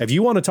 If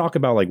you want to talk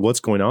about like what's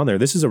going on there,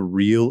 this is a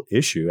real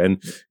issue. And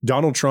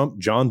Donald Trump,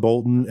 John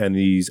Bolton, and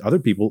these other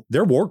people,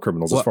 they're war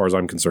criminals as far as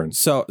I'm concerned.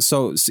 So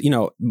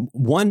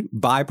one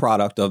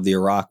byproduct of the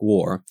Iraq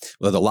War,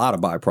 with a lot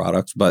of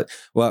byproducts, but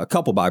a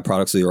couple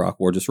byproducts of the Iraq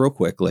War, just real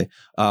quickly,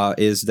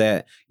 is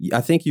that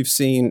I think you've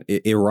seen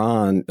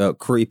Iran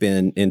creep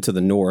into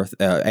the north,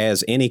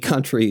 as any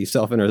country,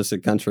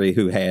 self-interested country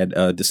who had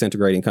a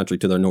disintegrating country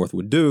to their north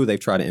would do. They've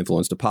tried to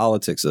influence the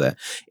politics of that.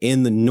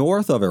 In the north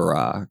of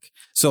Iraq,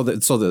 so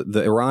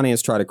the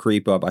Iranians try to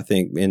creep up, I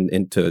think,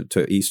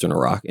 into eastern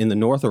Iraq. In the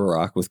north of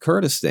Iraq with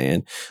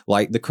Kurdistan,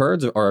 like, the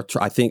Kurds are,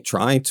 I think,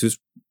 trying to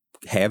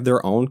have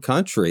their own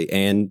country,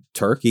 and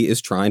Turkey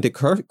is trying to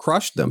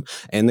crush them.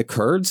 And the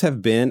Kurds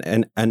have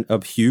been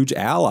a huge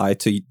ally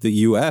to the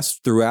U.S.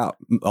 throughout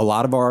a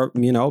lot of our,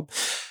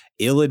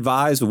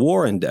 ill-advised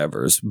war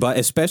endeavors, but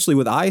especially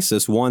with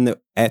ISIS, one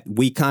that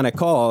we kind of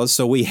caused,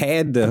 so we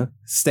had to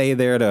stay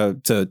there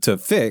to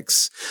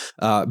fix.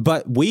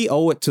 But we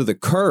owe it to the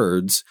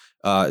Kurds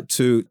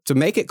to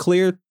make it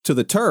clear to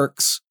the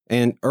Turks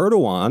and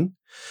Erdogan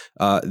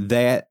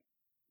that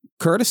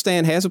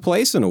Kurdistan has a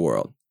place in the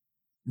world.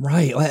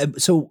 Right.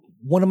 So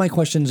one of my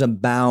questions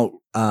about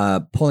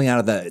pulling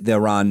out of the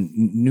Iran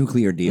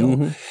nuclear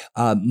deal,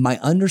 my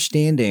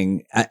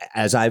understanding,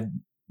 as I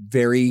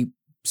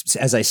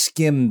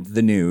skimmed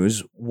the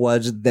news,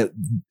 was that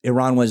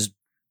Iran was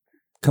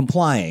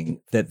complying,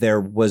 that there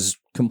was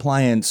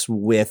compliance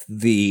with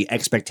the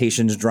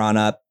expectations drawn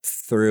up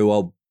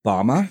through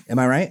Obama. Am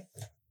I right?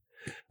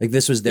 Like,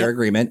 this was their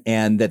agreement,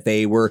 and that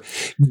their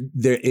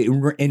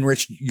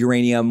enriched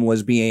uranium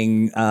was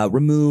being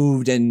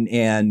removed,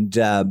 and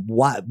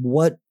what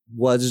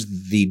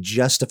was the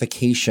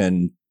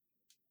justification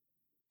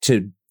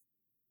to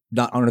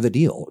not honor the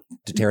deal,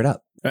 to tear it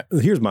up?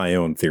 Here's my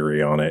own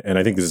theory on it, and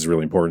I think this is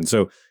really important.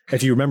 So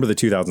if you remember the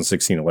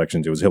 2016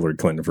 elections, it was Hillary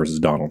Clinton versus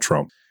Donald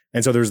Trump.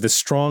 And so there's this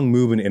strong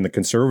movement in the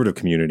conservative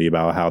community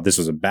about how this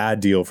was a bad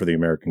deal for the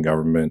American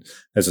government.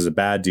 This is a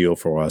bad deal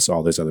for us,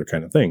 all this other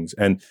kind of things.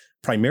 And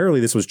primarily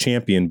this was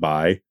championed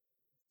by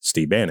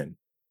Steve Bannon.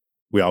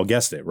 We all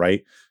guessed it,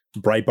 right?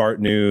 Breitbart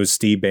News,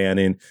 Steve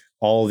Bannon,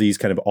 all these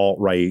kind of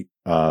alt-right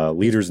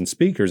leaders and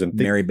speakers and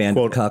Mary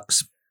Bandit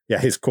cucks. Yeah,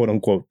 his quote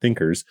unquote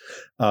thinkers,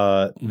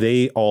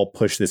 they all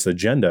push this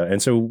agenda.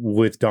 And so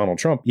with Donald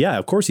Trump, yeah,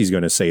 of course he's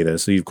going to say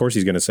this. Of course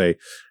he's going to say,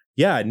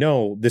 yeah,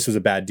 no, this was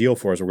a bad deal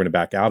for us. We're going to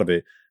back out of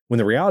it. When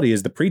the reality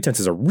is the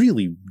pretenses are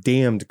really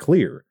damned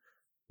clear.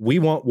 We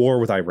want war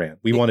with Iran.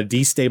 We want to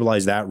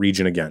destabilize that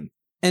region again.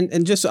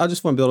 And just I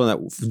just want to build on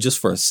that just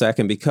for a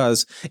second,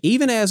 because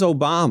even as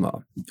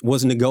Obama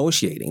was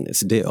negotiating this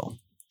deal,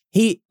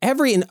 he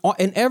in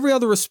every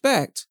other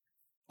respect,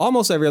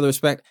 almost every other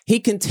respect, he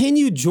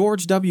continued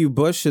George W.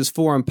 Bush's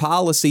foreign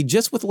policy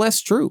just with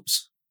less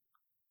troops.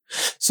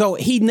 So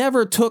he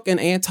never took an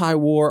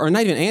anti-war, or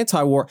not even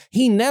anti-war,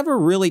 he never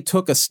really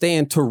took a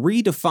stand to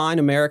redefine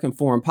American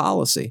foreign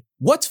policy.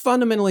 What's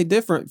fundamentally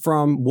different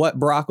from what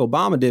Barack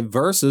Obama did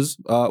versus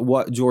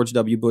what George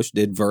W. Bush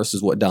did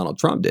versus what Donald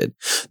Trump did?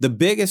 The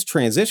biggest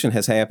transition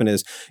has happened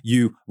is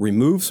you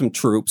remove some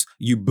troops,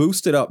 you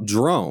boosted up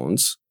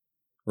drones,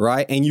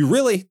 right? And you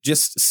really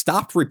just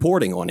stopped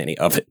reporting on any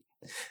of it.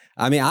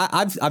 I mean,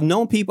 I've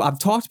known people, I've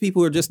talked to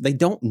people who are just, they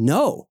don't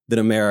know that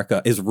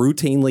America is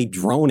routinely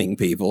droning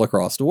people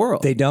across the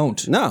world. They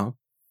don't. No.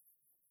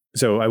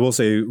 So I will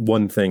say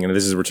one thing, and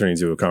this is returning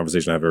to a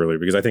conversation I had earlier,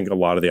 because I think a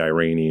lot of the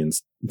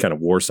Iranians kind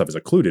of war stuff is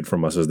occluded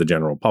from us as the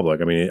general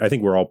public. I mean, I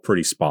think we're all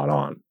pretty spot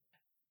on.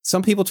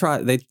 Some people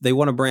they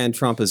want to brand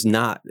Trump as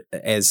not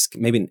as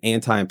maybe an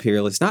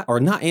anti-imperialist, not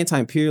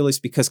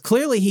anti-imperialist, because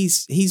clearly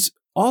he's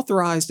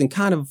authorized and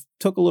kind of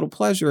took a little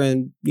pleasure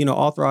in,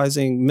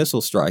 authorizing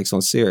missile strikes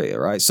on Syria,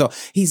 right? So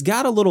he's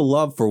got a little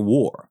love for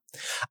war.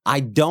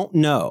 I don't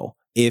know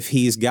if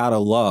he's got a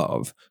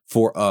love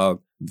for a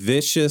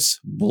vicious,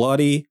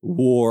 bloody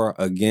war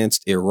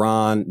against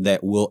Iran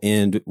that will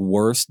end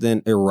worse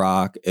than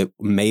Iraq, it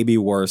may be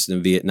worse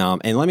than Vietnam.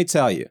 And let me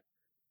tell you,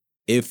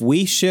 if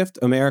we shift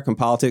American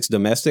politics,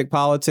 domestic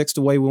politics,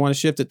 the way we want to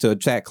shift it to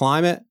attack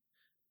climate,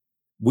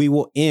 we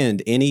will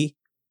end any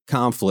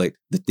conflict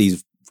that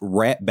these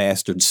rat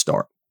bastards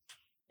start.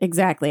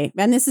 Exactly.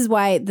 And this is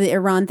why the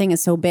Iran thing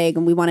is so big.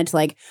 And we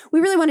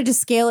really wanted to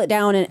scale it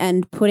down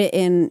and put it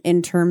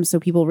in terms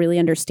so people really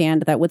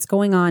understand that what's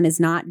going on is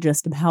not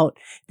just about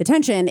the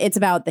tension. It's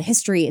about the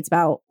history. It's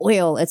about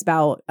oil. It's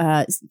about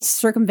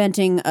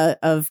circumventing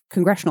of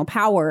congressional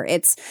power.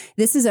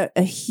 This is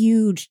a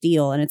huge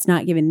deal, and it's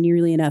not given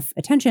nearly enough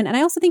attention. And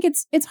I also think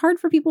it's hard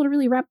for people to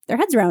really wrap their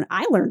heads around.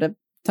 I learned a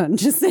ton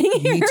just sitting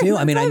here. Me too.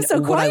 I mean,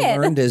 what I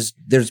learned is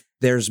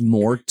there's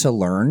more to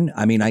learn.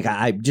 I mean,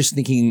 I'm just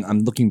thinking, I'm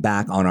looking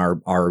back on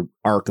our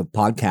arc of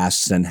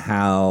podcasts and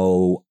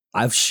how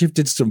I've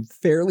shifted some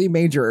fairly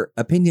major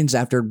opinions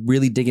after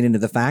really digging into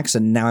the facts.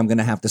 And now I'm going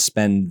to have to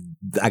spend,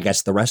 I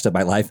guess, the rest of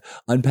my life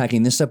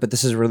unpacking this stuff. But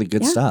this is really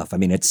good stuff. I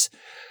mean,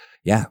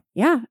 yeah.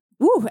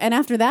 Ooh, and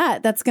after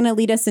that, that's going to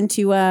lead us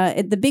into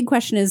the big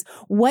question is,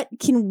 what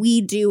can we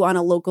do on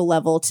a local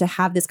level to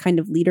have this kind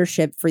of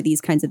leadership for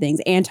these kinds of things?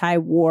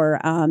 Anti-war,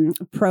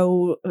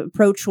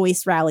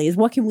 pro-choice rallies.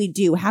 What can we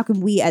do? How can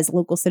we as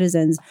local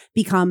citizens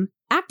become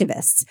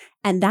activists?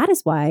 And that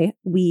is why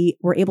we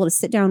were able to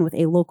sit down with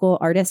a local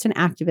artist and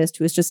activist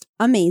who is just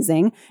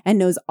amazing and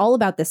knows all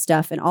about this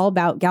stuff and all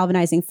about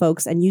galvanizing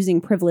folks and using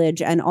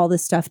privilege and all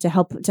this stuff to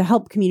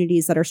help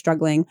communities that are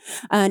struggling.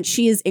 And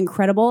she is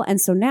incredible.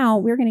 And so now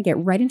we're going to get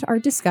right into our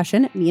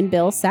discussion. Me and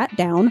Bill sat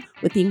down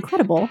with the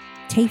incredible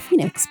Tay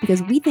Phoenix,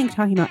 because we think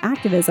talking about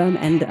activism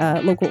and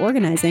local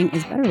organizing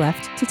is better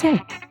left to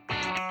Tay.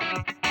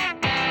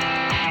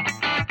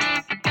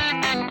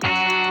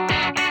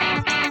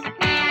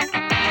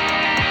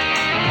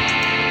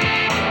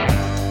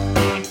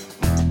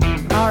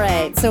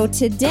 So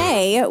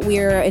today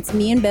it's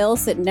me and Bill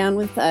sitting down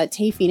with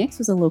Tay Phoenix,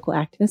 who's a local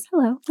activist.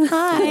 Hello.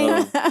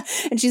 Hi.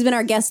 And she's been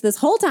our guest this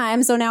whole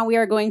time. So now we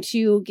are going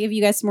to give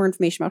you guys some more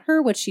information about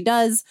her, what she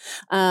does,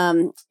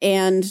 and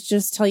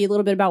just tell you a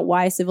little bit about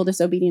why civil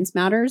disobedience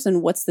matters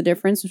and what's the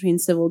difference between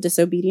civil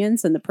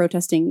disobedience and the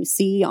protesting you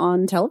see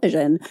on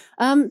television.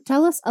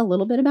 Tell us a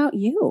little bit about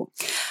you.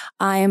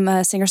 I'm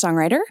a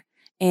singer-songwriter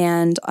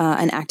and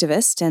an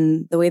activist.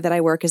 And the way that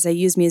I work is I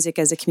use music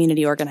as a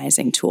community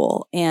organizing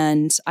tool.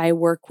 And I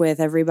work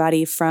with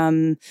everybody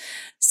from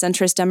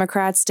centrist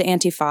Democrats to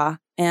Antifa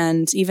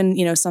and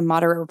even, some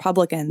moderate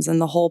Republicans.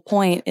 And the whole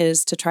point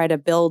is to try to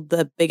build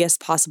the biggest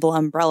possible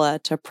umbrella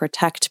to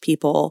protect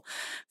people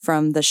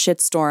from the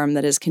shitstorm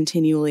that is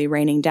continually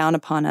raining down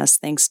upon us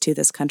thanks to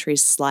this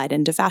country's slide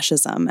into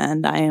fascism.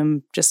 And I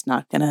am just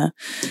not going to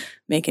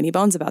make any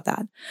bones about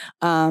that.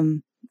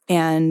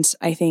 And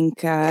I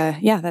think,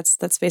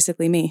 that's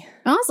basically me.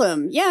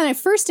 Awesome. Yeah. And I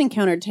first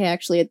encountered Tay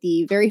actually at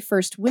the very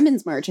first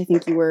Women's March. I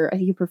think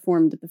you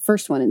performed at the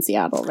first one in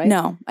Seattle, right?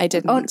 No, I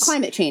didn't. Oh,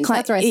 climate change.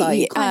 That's where I saw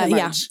you. Climate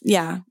March.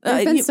 Yeah.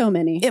 There's been so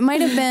many. It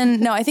might have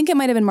been, I think it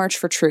might have been March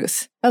for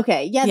Truth.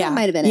 Okay. Yeah, that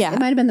might have been it. Yeah. It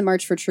might have been the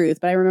March for Truth.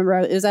 But I remember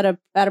it was at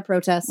a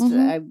protest.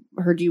 I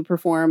heard you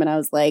perform and I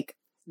was like,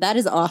 that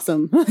is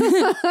awesome.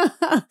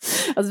 I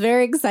was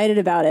very excited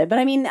about it. But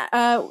I mean,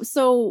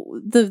 so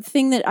the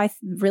thing that I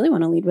really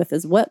want to lead with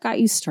is what got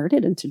you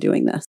started into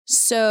doing this?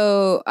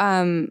 So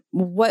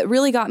what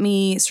really got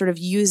me sort of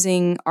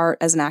using art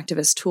as an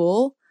activist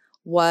tool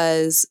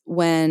was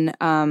when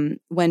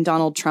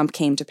Donald Trump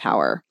came to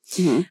power.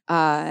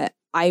 Mm-hmm.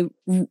 I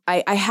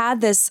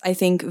had this, I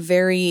think,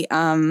 very...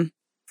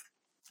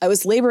 I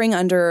was laboring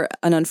under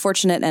an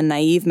unfortunate and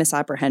naive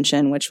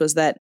misapprehension, which was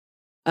that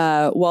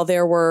while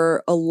there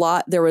was a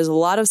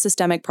lot of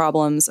systemic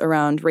problems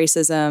around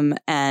racism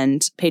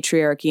and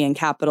patriarchy and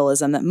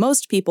capitalism, that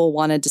most people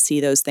wanted to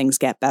see those things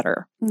get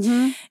better.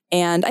 Mm-hmm.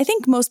 And I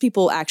think most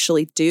people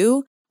actually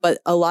do. But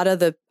a lot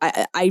of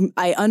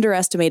I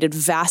underestimated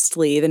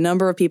vastly the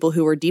number of people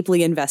who were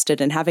deeply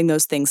invested in having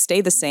those things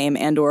stay the same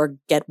and or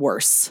get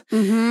worse.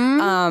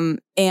 Mm-hmm.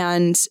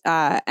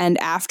 And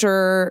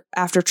after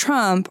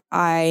Trump,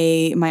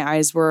 my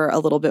eyes were a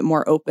little bit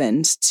more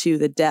opened to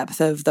the depth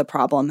of the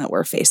problem that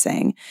we're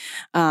facing.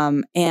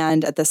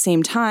 And at the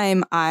same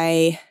time,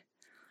 I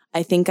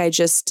think I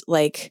just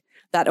like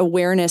that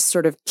awareness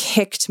sort of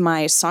kicked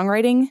my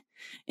songwriting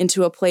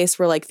into a place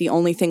where like the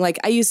only thing like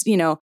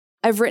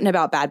I've written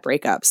about bad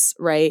breakups,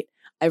 right?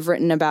 I've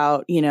written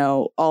about,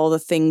 all the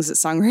things that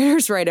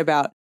songwriters write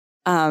about.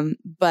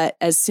 But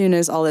as soon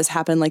as all this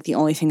happened, like the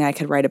only thing I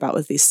could write about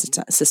was these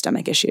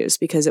systemic issues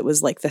because it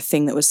was like the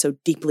thing that was so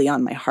deeply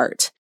on my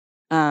heart.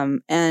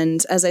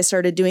 And as I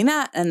started doing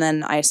that, and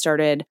then I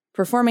started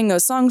performing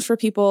those songs for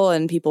people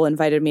and people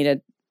invited me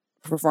to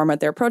perform at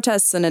their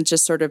protests and it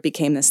just sort of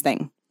became this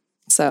thing.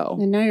 So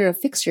and now you're a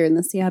fixture in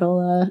the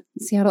Seattle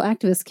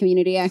activist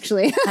community.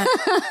 Actually,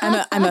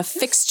 I'm a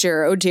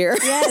fixture. Oh dear.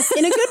 Yes,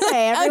 in a good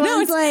way.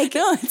 Everyone's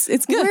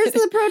it's good. Where's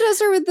the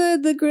protester with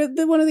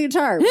the one of the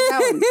guitar?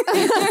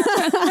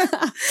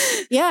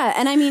 Yeah,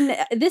 and I mean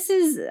this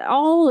is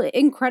all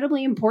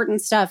incredibly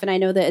important stuff, and I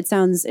know that it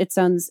sounds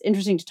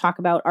interesting to talk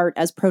about art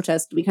as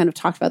protest. We kind of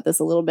talked about this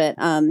a little bit.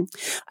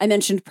 I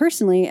mentioned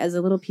personally as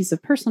a little piece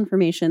of personal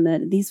information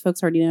that these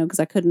folks already know because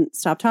I couldn't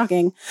stop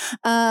talking.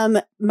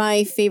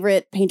 My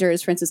favorite painter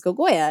is Francisco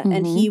Goya,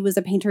 and he was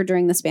a painter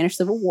during the Spanish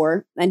Civil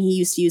War, and he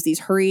used to use these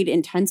hurried,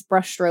 intense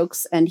brush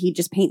strokes, and he'd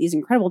just paint these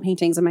incredible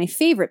paintings. And my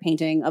favorite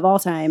painting of all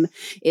time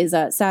is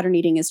Saturn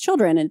eating his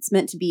children, and it's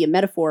meant to be a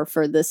metaphor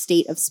for the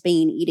state of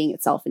Spain eating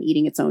itself and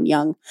eating its own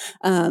young,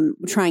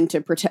 trying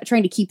to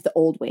keep the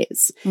old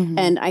ways. Mm-hmm.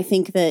 And I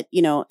think that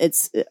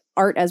it's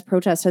art as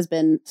protest has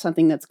been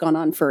something that's gone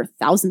on for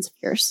thousands of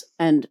years,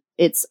 and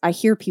I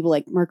hear people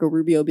like Marco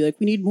Rubio be like,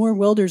 we need more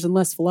welders and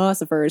less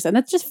philosophers. And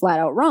that's just flat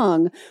out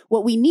wrong.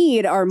 What we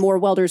need are more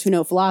welders who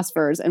know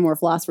philosophers and more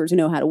philosophers who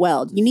know how to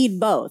weld. You need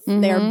both.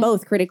 Mm-hmm. They are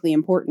both critically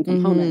important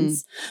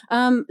components.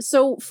 Mm-hmm.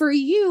 So for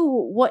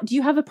you, do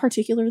you have a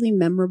particularly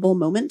memorable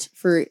moment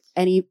for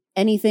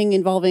anything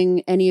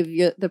involving any of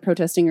the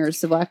protesting or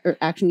civil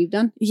action you've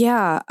done?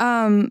 Yeah.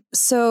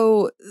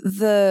 So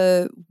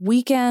the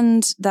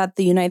weekend that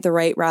the Unite the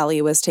Right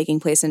rally was taking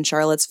place in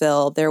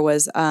Charlottesville, there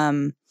was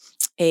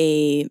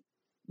a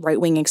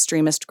right-wing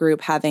extremist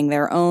group having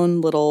their own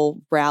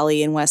little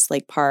rally in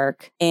Westlake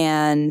Park.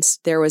 And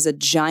there was a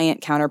giant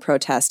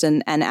counter-protest.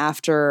 And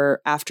after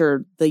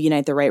the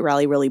Unite the Right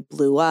rally really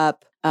blew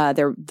up,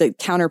 the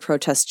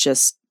counter-protest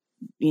just,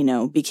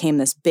 became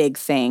this big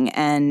thing.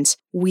 And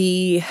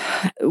we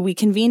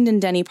convened in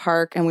Denny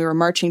Park and we were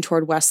marching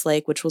toward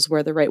Westlake, which was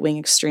where the right-wing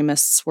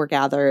extremists were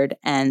gathered.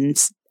 And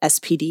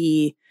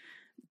SPD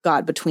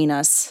got between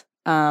us.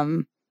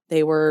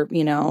 They were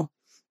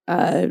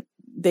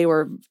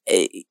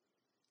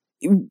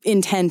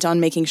intent on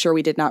making sure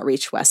we did not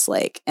reach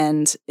Westlake.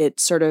 And it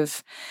sort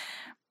of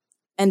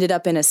ended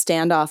up in a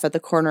standoff at the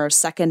corner of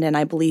 2nd and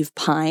I believe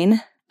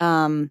Pine.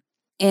 And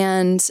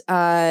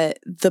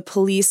the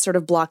police sort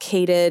of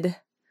blockaded,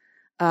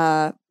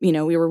 we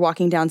were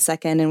walking down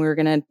 2nd and we were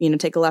going to,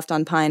 take a left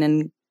on Pine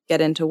and get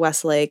into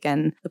Westlake,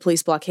 and the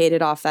police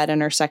blockaded off that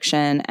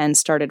intersection and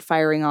started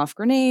firing off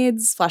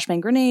grenades,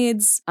 flashbang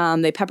grenades.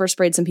 They pepper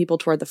sprayed some people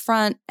toward the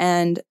front.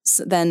 And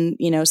then,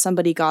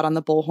 somebody got on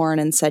the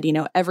bullhorn and said,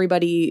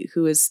 everybody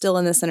who is still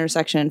in this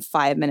intersection in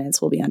 5 minutes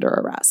will be under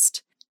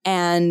arrest.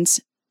 And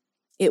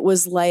it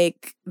was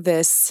like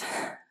this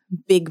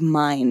big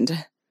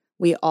mind.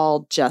 We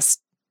all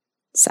just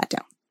sat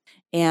down.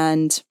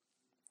 And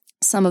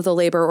some of the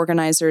labor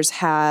organizers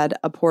had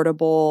a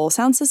portable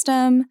sound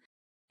system.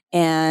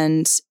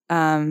 And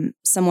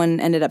someone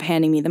ended up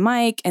handing me the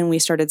mic and we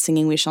started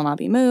singing We Shall Not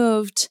Be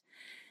Moved.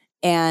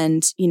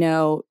 And,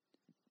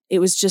 it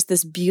was just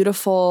this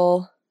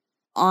beautiful,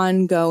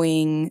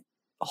 ongoing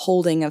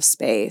holding of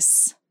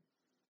space.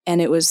 And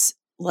it was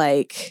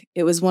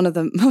one of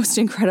the most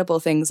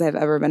incredible things I've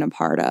ever been a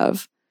part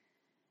of.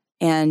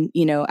 And,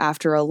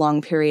 after a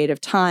long period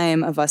of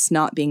time of us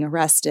not being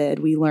arrested,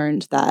 we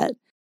learned that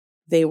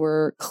they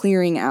were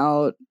clearing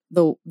out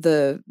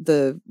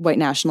the white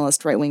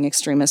nationalist right-wing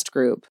extremist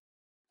group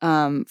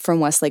from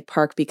Westlake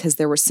Park because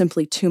there were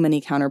simply too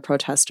many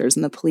counter-protesters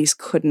and the police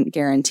couldn't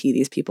guarantee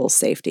these people's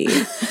safety.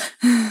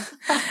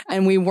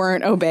 And we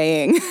weren't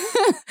obeying.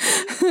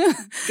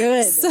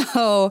 Good.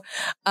 So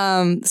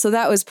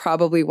that was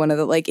probably one of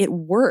the, it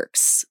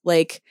works.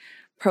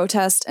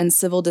 Protest and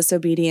civil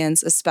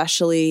disobedience,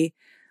 especially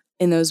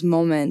in those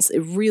moments,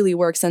 it really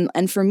works.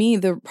 And for me,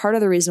 the part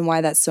of the reason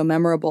why that's so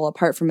memorable,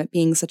 apart from it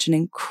being such an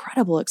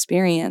incredible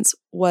experience,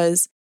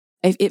 was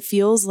it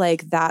feels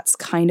like that's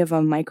kind of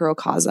a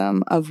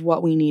microcosm of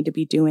what we need to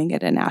be doing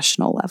at a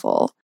national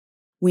level.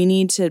 We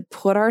need to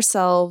put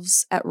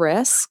ourselves at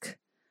risk.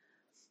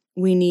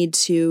 We need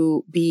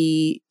to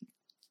be,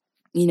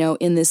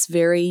 in this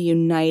very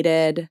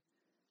united,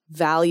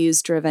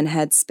 values-driven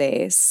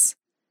headspace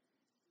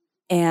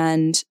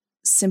and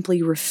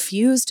simply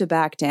refuse to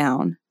back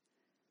down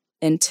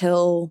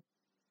until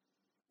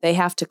they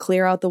have to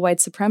clear out the white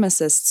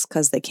supremacists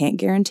because they can't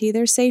guarantee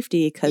their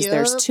safety because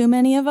there's too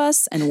many of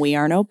us and we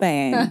aren't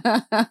obeying.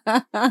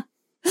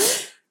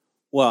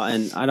 Well,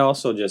 and I'd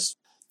also just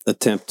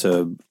attempt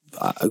to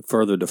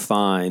further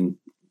define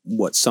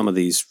what some of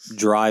these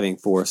driving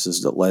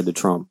forces that led to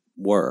Trump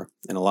were.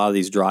 And a lot of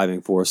these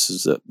driving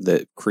forces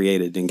that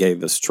created and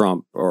gave us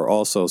Trump are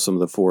also some of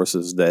the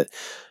forces that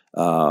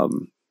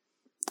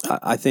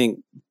I think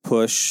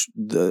push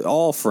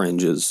all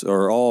fringes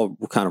or all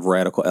kind of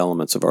radical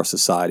elements of our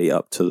society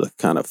up to the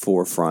kind of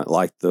forefront,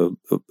 like the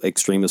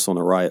extremists on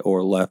the right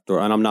or left,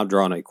 and I'm not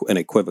drawing an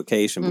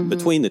equivocation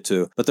between the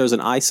two, but there's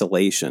an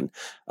isolation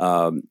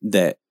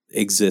that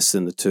exists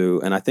in the two.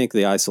 And I think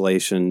the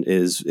isolation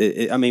is,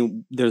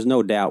 there's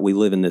no doubt we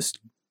live in this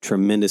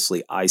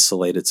tremendously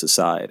isolated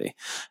society.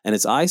 And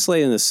it's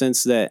isolated in the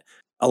sense that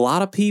a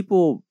lot of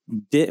people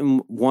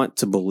didn't want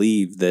to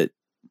believe that,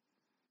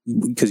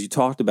 because you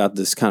talked about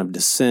this kind of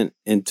descent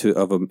into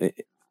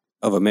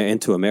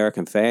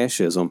American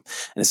fascism,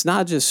 and it's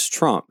not just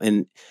Trump.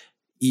 And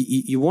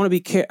you want to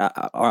be careful.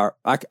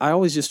 I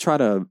always just try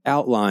to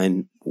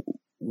outline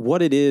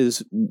what it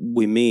is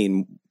we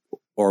mean,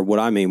 or what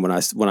I mean when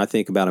I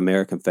think about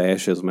American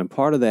fascism. And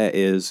part of that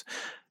is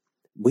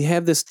we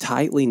have this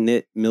tightly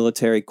knit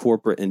military,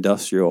 corporate,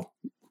 industrial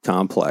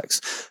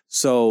complex.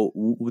 So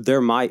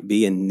there might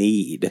be a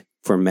need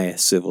for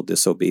mass civil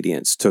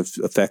disobedience to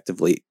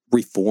effectively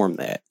reform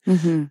that.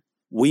 Mm-hmm.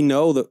 We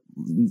know that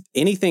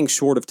anything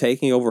short of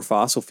taking over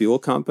fossil fuel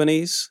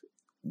companies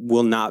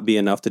will not be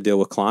enough to deal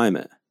with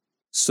climate.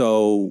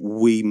 So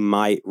we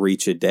might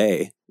reach a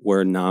day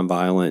where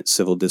nonviolent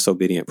civil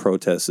disobedient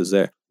protest is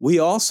there. We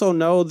also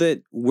know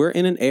that we're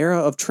in an era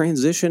of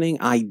transitioning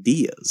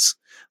ideas,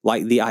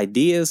 like the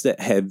ideas that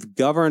have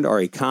governed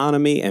our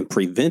economy and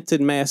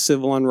prevented mass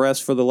civil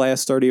unrest for the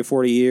last 30 or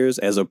 40 years,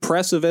 as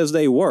oppressive as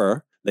they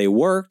were. They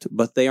worked,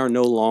 but they are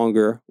no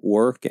longer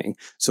working.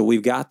 So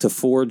we've got to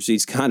forge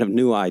these kind of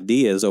new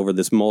ideas over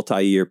this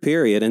multi-year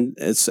period. And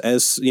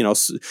as you know,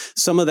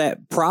 some of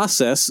that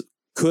process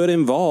could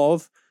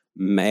involve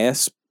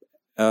mass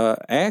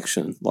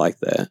action like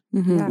that.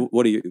 Mm-hmm. Yeah.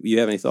 What do you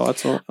have any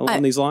thoughts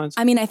on these lines?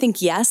 I mean, I think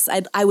yes.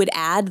 I would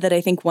add that I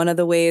think one of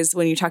the ways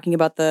when you're talking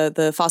about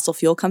the fossil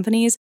fuel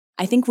companies,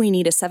 I think we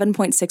need a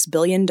 $7.6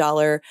 billion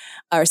or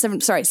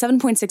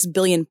 7.6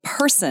 billion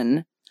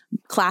person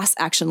class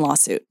action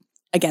lawsuit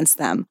against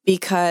them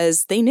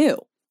because they knew.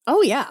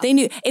 Oh, yeah. They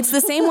knew. It's the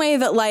same way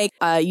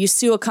that you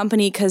sue a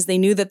company because they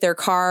knew that their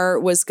car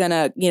was going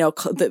to,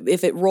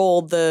 if it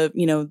rolled, the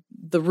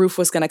roof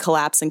was going to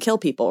collapse and kill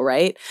people,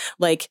 right?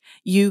 Like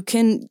we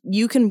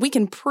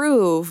can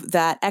prove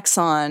that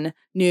Exxon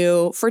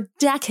knew for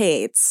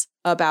decades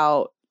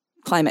about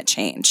climate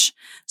change.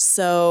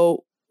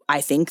 So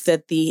I think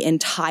that the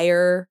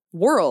entire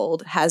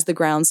world has the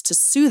grounds to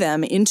sue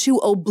them into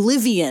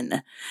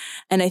oblivion.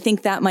 And I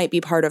think that might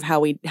be part of how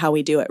we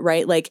do it,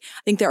 right? Like,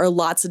 I think there are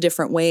lots of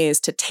different ways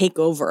to take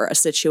over a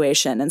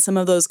situation. And some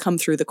of those come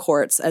through the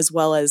courts as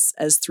well as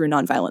through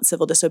nonviolent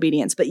civil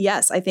disobedience. But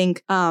yes, I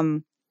think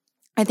we're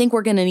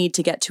going to need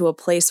to get to a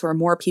place where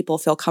more people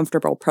feel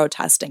comfortable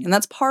protesting. And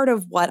that's part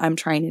of what I'm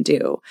trying to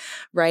do,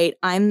 right?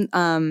 I'm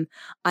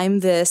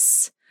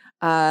this,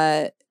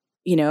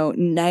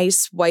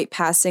 nice white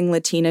passing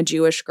Latina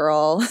Jewish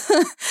girl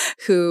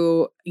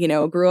who,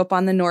 grew up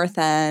on the North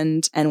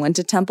End and went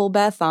to Temple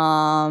Beth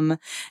Am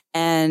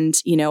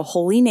and,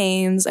 Holy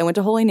Names. I went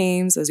to Holy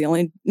Names. I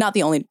was not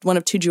the only one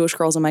of two Jewish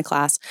girls in my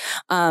class.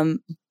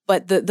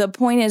 But the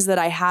point is that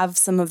I have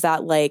some of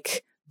that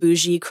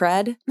bougie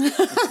cred.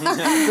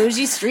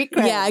 Bougie street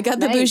cred. Yeah, I got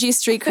the bougie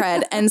street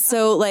cred. And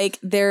so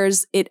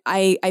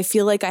I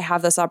feel like I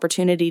have this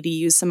opportunity to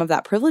use some of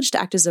that privilege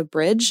to act as a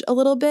bridge a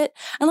little bit.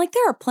 And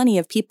there are plenty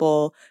of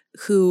people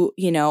who,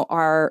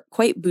 are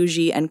quite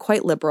bougie and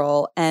quite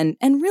liberal and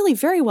really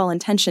very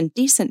well-intentioned,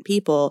 decent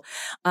people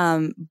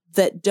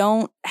that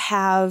don't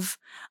have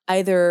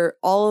either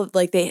all of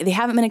like they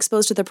haven't been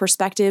exposed to the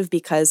perspective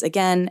because,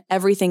 again,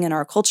 everything in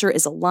our culture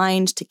is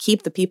aligned to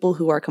keep the people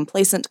who are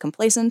complacent.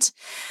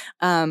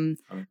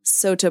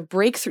 So to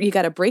break through, you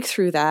got to break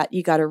through that.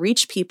 You got to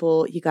reach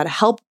people. You got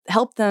to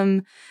help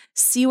them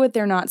see what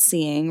they're not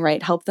seeing,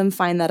 right? Help them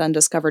find that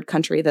undiscovered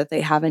country that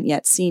they haven't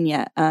yet seen,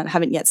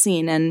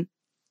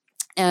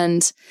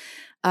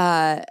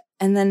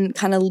 and then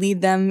kind of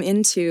lead them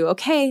into,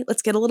 okay,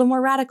 let's get a little more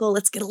radical.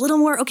 Let's get a little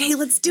more, okay,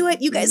 let's do it.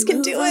 You guys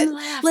can do it.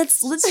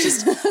 Let's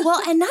just,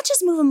 well, and not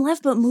just move them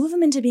left, but move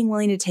them into being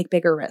willing to take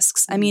bigger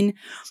risks. I mean,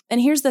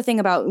 and here's the thing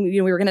about,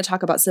 we were going to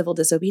talk about civil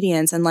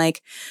disobedience and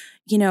like,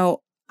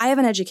 I have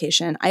an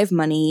education, I have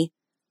money,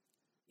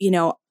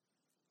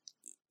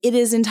 it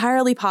is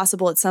entirely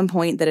possible at some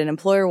point that an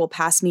employer will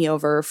pass me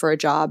over for a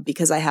job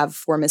because I have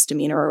 4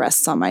 misdemeanor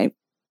arrests on my,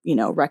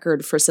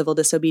 record for civil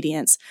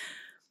disobedience.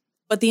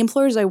 But the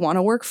employers I want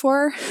to work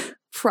for,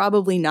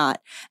 probably not.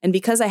 And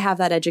because I have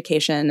that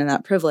education and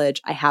that privilege,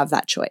 I have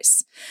that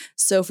choice.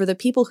 So for the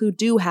people who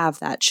do have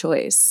that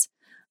choice,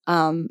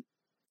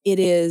 it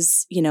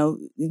is,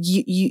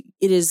 it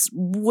is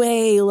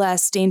way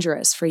less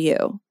dangerous for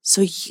you.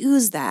 So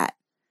use that.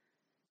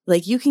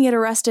 Like you can get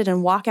arrested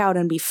and walk out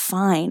and be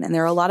fine. And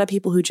there are a lot of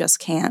people who just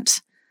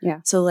can't. Yeah.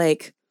 So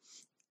like,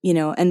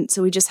 and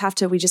so we just have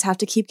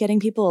to keep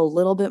getting people a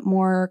little bit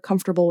more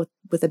comfortable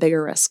with the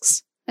bigger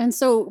risks. And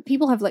so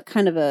people have like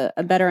kind of a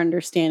better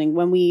understanding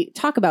when we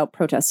talk about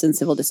protests and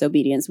civil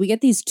disobedience. We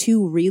get these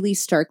two really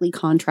starkly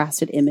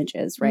contrasted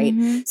images, right?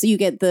 Mm-hmm. So you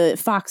get the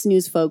Fox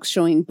News folks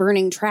showing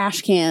burning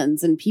trash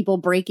cans and people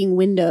breaking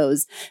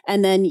windows.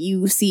 And then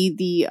you see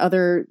the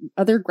other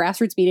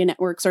grassroots media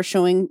networks are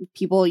showing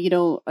people, it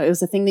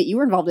was a thing that you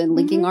were involved in,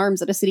 linking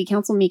arms at a city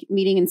council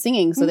meeting and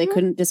singing so they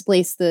couldn't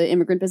displace the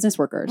immigrant business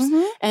workers.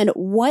 Mm-hmm. And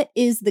what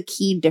is the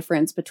key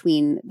difference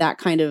between that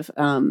kind of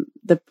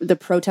the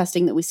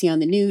protesting that we see on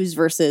the news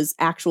versus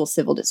actual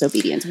civil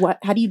disobedience?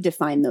 How do you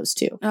define those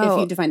two if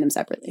you define them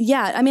separately?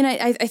 Yeah, I mean,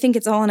 I think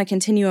it's all on a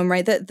continuum,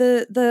 right? I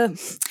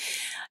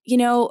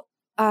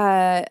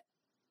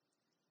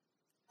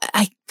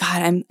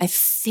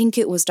think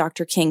it was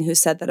Dr. King who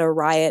said that a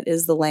riot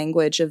is the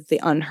language of the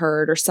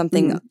unheard or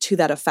something to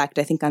that effect.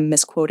 I think I'm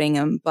misquoting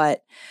him,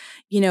 but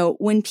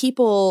when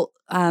people,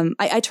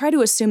 I try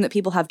to assume that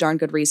people have darn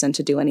good reason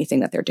to do anything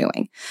that they're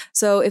doing.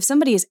 So if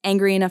somebody is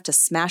angry enough to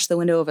smash the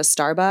window of a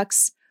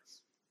Starbucks,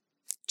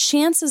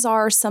 chances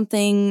are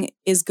something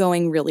is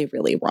going really,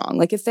 really wrong.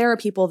 Like if there are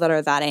people that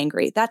are that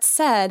angry. That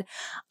said,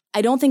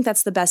 I don't think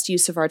that's the best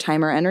use of our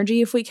time or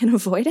energy if we can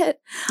avoid it.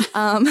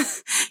 And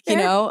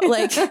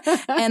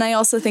I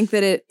also think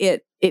that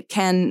it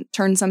can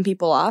turn some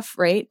people off,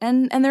 right?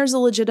 And there's a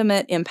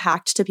legitimate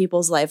impact to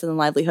people's life and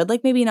livelihood.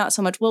 Like maybe not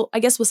so much, well, I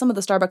guess with some of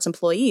the Starbucks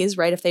employees,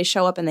 right? If they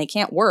show up and they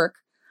can't work,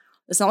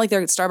 it's not like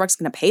Starbucks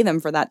going to pay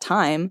them for that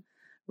time.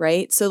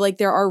 Right. So like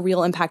there are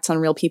real impacts on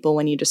real people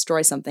when you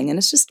destroy something. And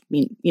it's just,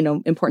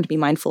 important to be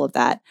mindful of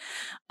that.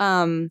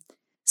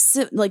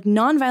 Like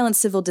nonviolent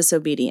civil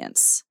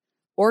disobedience,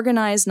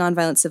 organized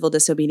nonviolent civil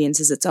disobedience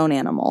is its own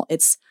animal.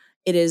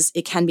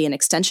 It can be an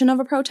extension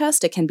of a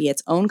protest. It can be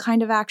its own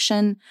kind of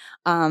action.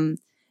 When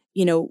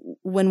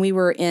we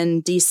were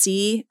in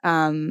DC,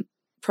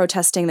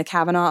 protesting the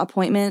Kavanaugh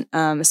appointment,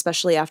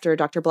 especially after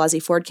Dr.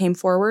 Blasey Ford came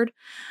forward,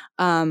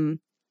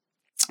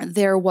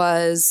 there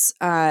was,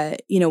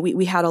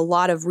 we had a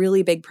lot of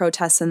really big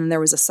protests, and then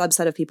there was a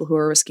subset of people who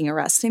were risking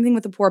arrest. Same thing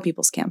with the Poor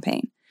People's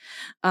Campaign.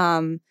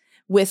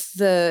 With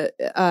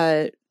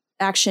the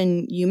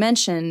action you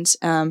mentioned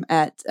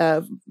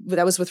that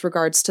was with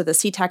regards to the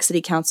SeaTac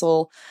City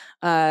Council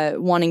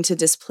wanting to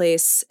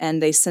displace,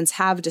 and they since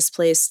have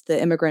displaced the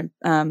immigrant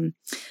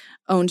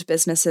owned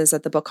businesses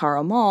at the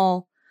Bocaro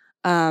Mall,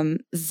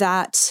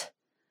 that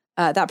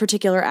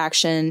particular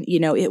action,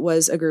 it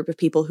was a group of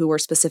people who were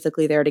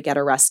specifically there to get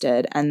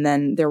arrested. And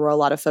then there were a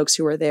lot of folks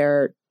who were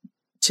there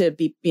to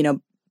be,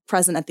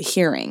 present at the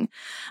hearing.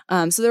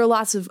 So there are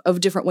lots of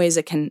different ways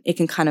it can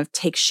kind of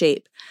take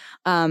shape.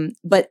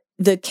 But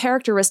the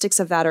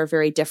characteristics of that are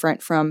very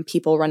different from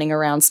people running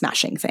around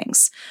smashing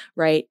things,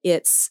 right?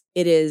 It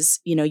is,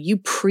 you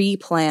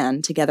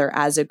pre-plan together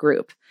as a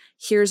group.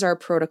 Here's our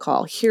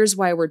protocol. Here's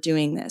why we're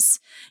doing this.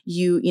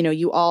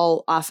 You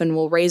all often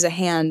will raise a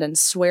hand and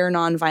swear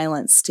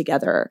nonviolence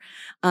together.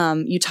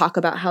 You talk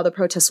about how the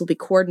protests will be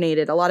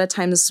coordinated. A lot of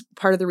times,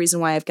 part of the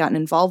reason why I've gotten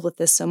involved with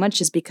this so much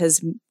is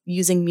because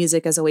using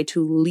music as a way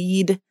to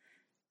lead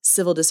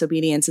civil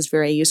disobedience is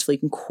very useful. You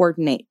can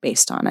coordinate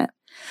based on it.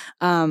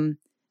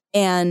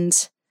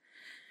 And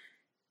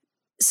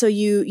so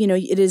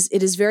it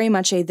is very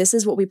much this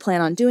is what we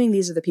plan on doing.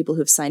 These are the people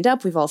who've signed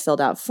up. We've all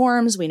filled out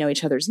forms. We know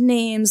each other's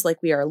names.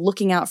 Like we are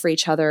looking out for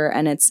each other,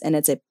 and it's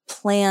a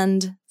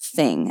planned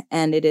thing.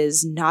 And it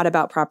is not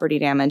about property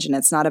damage, and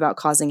it's not about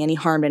causing any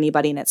harm to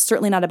anybody. And it's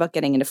certainly not about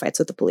getting into fights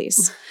with the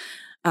police.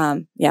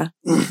 Yeah.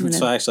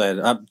 So actually,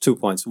 I have 2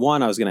 points.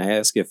 One, I was going to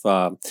ask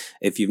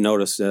if you've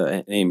noticed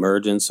an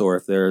emergence, or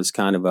if there's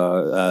kind of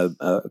a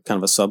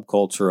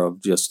subculture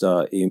of just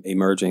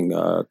emerging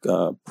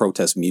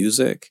protest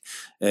music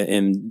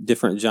in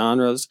different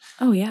genres.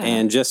 Oh yeah.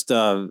 And just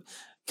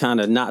kind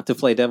of, not to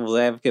play devil's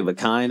advocate, but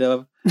kind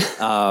of.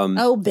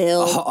 Oh,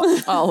 Bill.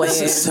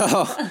 Always.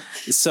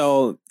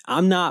 So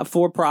I'm not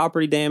for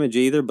property damage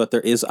either, but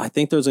I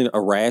think there's a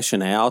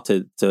rationale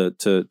to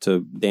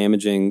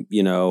damaging,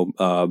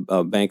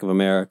 Bank of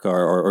America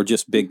or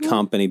just big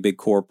company, big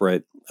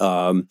corporate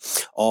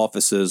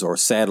offices or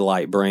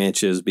satellite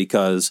branches,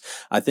 because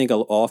I think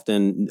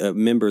often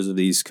members of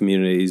these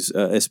communities,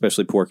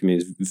 especially poor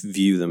communities,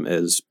 view them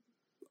as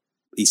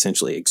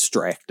essentially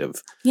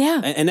extractive.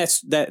 Yeah. And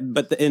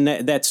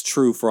that's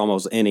true for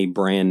almost any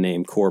brand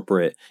name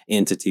corporate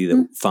entity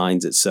that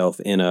finds itself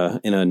in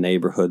a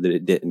neighborhood that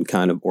it didn't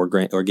kind of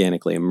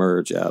organically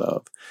emerge out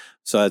of.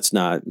 So that's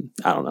not,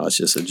 I don't know, it's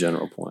just a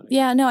general point.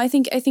 Yeah, no, I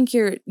think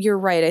you're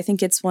right. I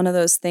think it's one of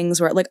those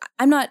things where, like,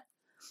 I'm not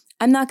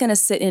going to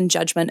sit in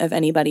judgment of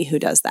anybody who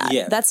does that.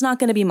 Yeah. That's not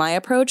going to be my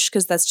approach,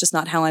 because that's just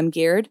not how I'm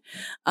geared.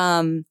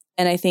 And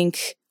I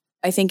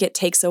think it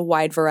takes a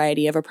wide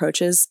variety of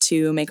approaches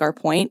to make our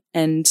point,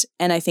 and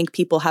I think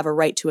people have a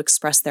right to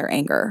express their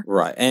anger.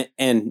 Right,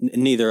 and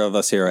neither of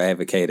us here are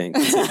advocating to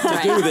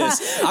do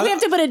this. We have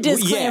to put a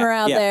disclaimer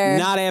out there.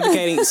 Not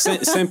advocating,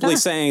 simply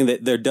saying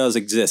that there does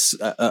exist,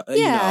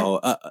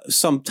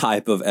 some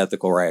type of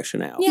ethical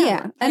rationale.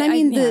 Yeah. And I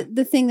mean,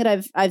 the thing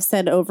that I've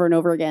said over and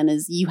over again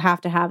is you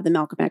have to have the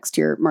Malcolm X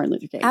to your Martin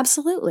Luther King.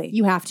 Absolutely.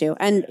 You have to.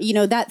 And,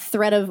 that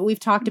threat of, we've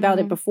talked about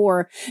it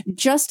before,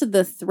 just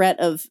the threat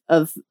of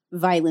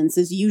violence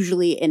is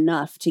usually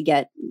enough to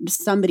get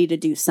somebody to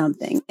do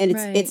something. And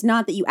it's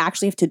not that you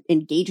actually have to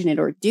engage in it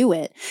or do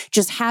it.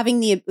 Just having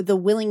the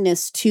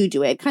willingness to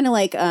do it. Kind of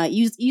like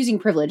using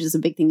privilege is a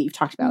big thing that you've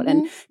talked about.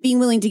 And being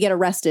willing to get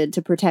arrested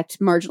to protect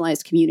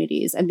marginalized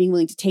communities and being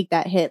willing to take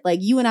that hit.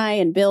 Like you and I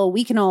and Bill,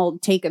 we can all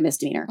take a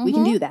misdemeanor. We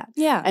can do that.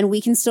 Yeah. And we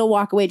can still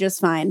walk away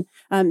just fine.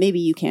 Maybe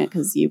you can't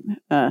because you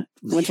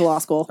went to law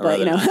school, but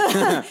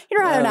you'd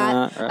rather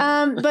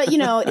not. But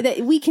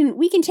we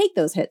can take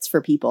those hits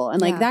for people.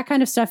 And that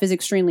kind of stuff is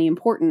extremely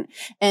important.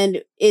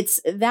 And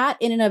it's that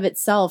in and of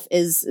itself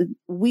is,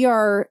 we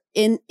are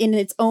in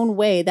its own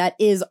way, that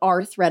is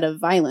our threat of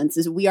violence,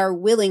 is we are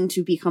willing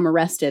to become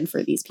arrested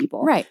for these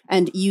people. Right.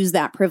 And use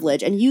that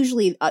privilege. And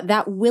usually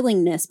that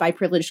willingness by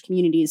privileged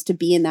communities to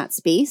be in that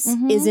space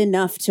is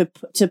enough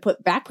to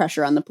put back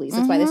pressure on the police.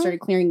 That's why they started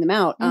clearing them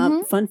out.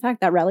 Fun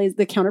fact, that rally,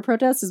 the counter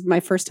protest, is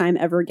my first time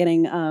ever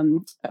getting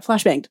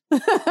flashbanged. I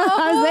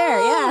was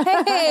there.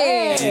 Yeah.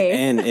 Hey.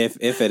 And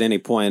if at any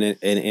point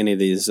in any of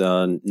these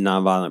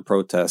nonviolent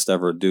protests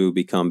ever do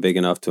become big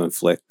enough to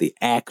inflict the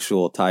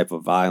actual type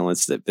of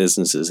violence that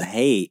businesses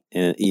hate,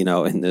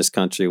 in this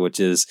country, which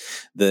is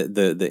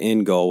the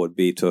end goal would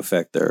be to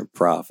affect their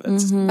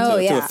profits,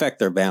 to affect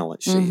their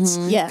balance sheets.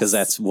 Yes. Because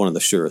that's one of the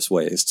surest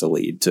ways to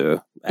lead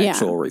to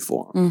actual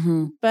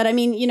reform. But I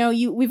mean,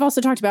 we've also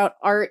talked about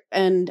art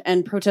and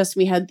protest.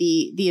 We had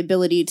the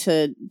ability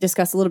to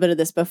discuss a little bit of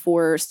this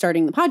before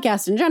starting the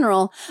podcast in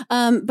general.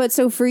 But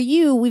so for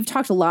you, we've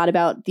talked a lot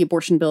about the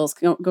abortion bills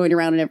going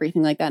around and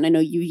everything like that. And I know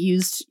you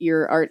used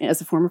your art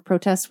as a form of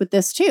protest with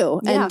this too.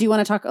 And do you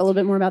want to talk a little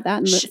bit more about that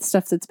and the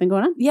stuff that's been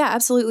going on? Yeah,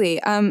 absolutely.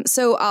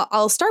 So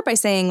I'll start by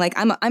saying, like,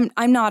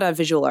 I'm not a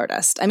visual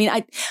artist. I mean,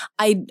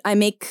 I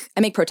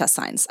make protest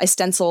signs. I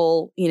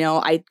stencil,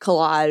 I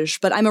collage,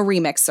 but I'm a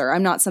remixer.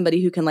 I'm not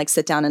somebody who can like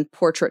sit down and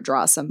portrait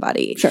draw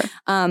somebody. Sure.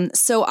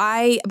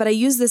 But I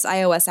use this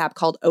iOS app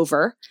called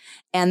Over,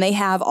 and they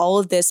have all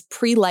of this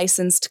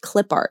pre-licensed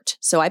clip art.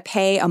 So I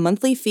pay a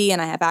monthly fee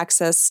and I have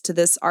access to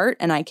this art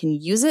and I can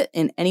use it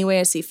in any way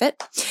I see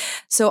fit.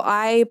 So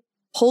I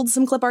pulled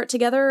some clip art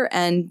together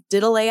and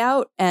did a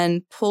layout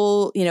and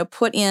put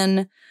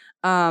in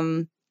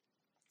the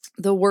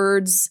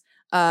words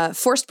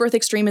forced birth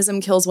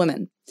extremism kills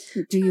women.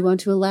 Do you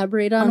want to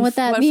elaborate on what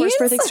that means? Forced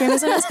birth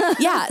extremism is?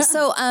 Yeah.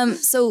 So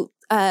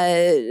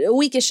a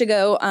weekish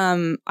ago,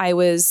 I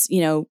was,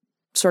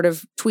 sort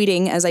of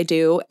tweeting as I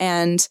do,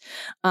 and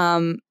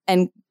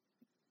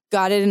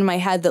got it in my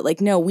head that,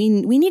 like, no, we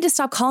need to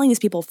stop calling these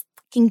people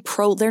fucking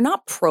they're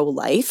not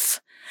pro-life.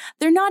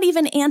 They're not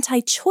even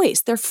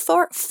anti-choice. They're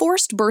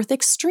forced birth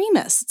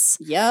extremists.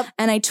 Yep.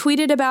 And I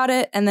tweeted about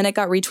it, and then it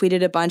got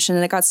retweeted a bunch, and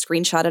then it got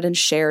screenshotted and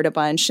shared a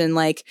bunch. And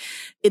like,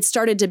 it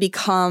started to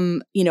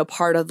become,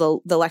 part of the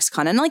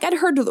lexicon. And like, I'd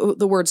heard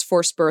the words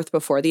forced birth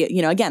before.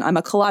 Again, I'm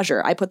a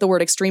collager. I put the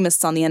word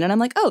extremists on the end, and I'm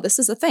like, oh, this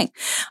is a thing.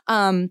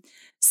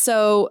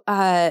 So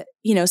I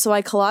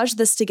collaged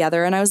this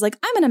together, and I was like,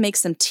 I'm going to make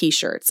some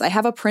t-shirts. I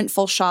have a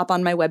Printful shop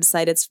on my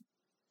website. It's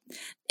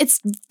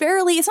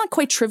not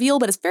quite trivial,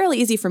 but it's fairly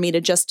easy for me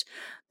to just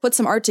put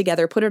some art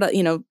together, put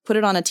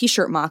it on a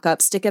t-shirt mock-up,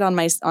 stick it on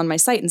my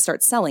site and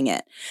start selling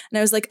it. And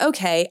I was like,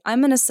 okay, I'm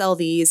going to sell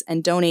these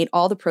and donate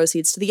all the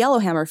proceeds to the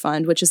Yellowhammer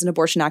Fund, which is an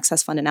abortion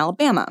access fund in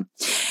Alabama.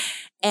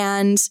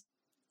 And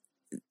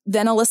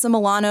then Alyssa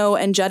Milano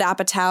and Judd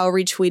Apatow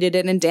retweeted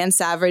it and Dan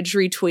Savage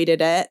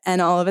retweeted it.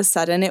 And all of a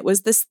sudden it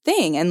was this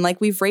thing. And like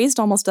we've raised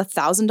almost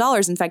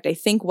 $1,000. In fact, I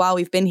think while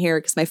we've been here,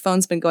 because my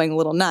phone's been going a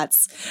little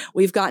nuts,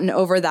 we've gotten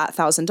over that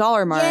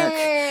 $1,000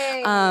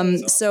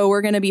 mark. So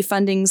we're going to be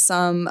funding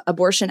some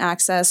abortion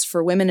access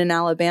for women in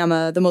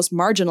Alabama, the most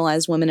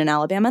marginalized women in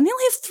Alabama. And they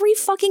only have 3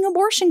 fucking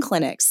abortion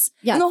clinics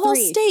in the whole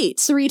state.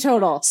 3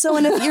 total. So,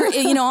 and if you're,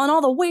 on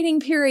all the waiting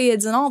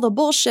periods and all the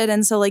bullshit.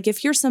 And so like,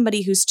 if you're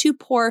somebody who's too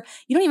poor,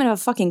 you don't even have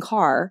a fucking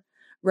car,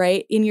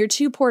 right? And you're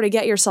too poor to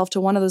get yourself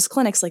to one of those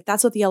clinics. Like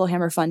that's what the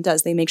Yellowhammer Fund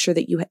does. They make sure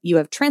that you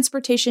have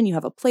transportation, you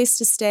have a place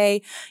to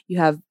stay, you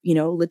have,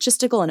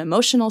 logistical and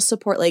emotional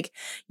support, like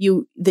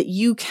that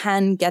you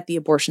can get the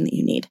abortion that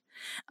you need.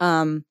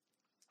 And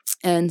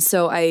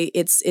so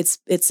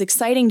it's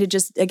exciting to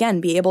just, again,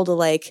 be able to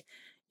like,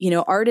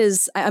 art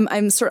is,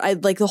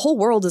 like the whole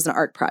world is an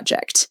art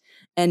project.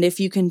 And if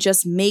you can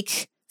just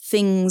make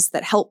things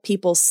that help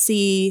people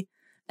see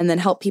and then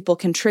help people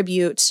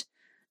contribute,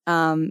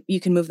 you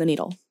can move the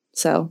needle.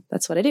 So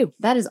that's what I do.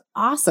 That is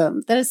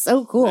awesome. That is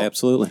so cool.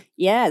 Absolutely.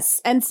 Yes.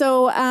 And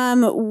so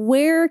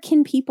where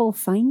can people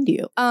find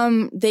you?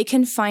 They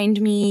can find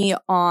me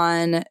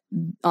on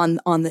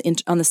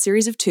the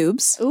series of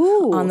tubes.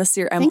 Ooh.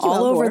 I'm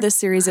all over the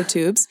series of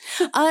tubes.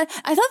 I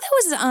thought that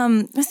was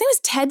his name was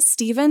Ted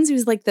Stevens. He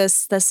was like the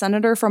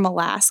senator from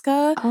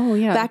Alaska. Oh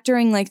yeah. Back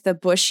during like the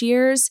Bush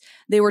years,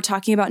 they were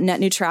talking about net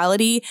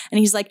neutrality, and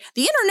he's like,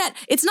 the internet,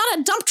 it's not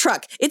a dump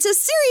truck, it's a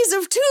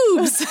series of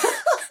tubes.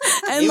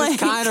 And he like, was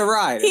kind of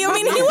right. He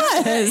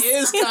was. It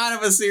is kind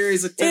of a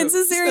series of tubes. It's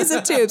a series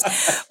of tubes.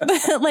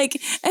 But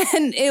like,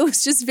 and it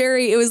was just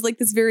it was like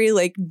this very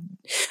like,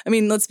 I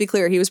mean, let's be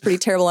clear, he was pretty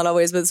terrible in all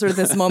ways, but sort of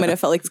this moment, it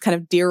felt like this kind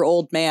of dear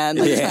old man,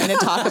 like trying to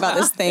talk about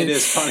this thing. It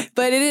is funny.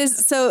 But it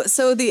is, so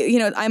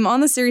the, I'm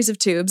on the series of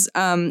tubes.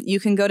 You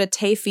can go to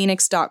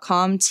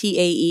taephoenix.com,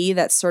 TAE,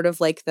 that's sort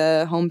of like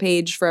the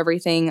homepage for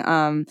everything,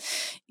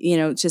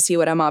 to see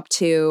what I'm up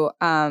to.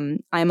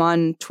 I'm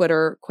on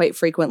Twitter quite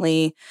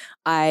frequently.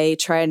 I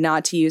try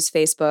not to use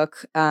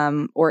Facebook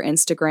or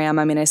Instagram.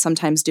 I mean, I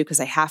sometimes do because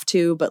I have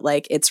to, but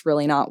like it's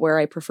really not where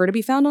I prefer to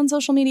be found on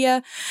social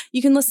media.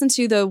 You can listen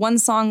to the one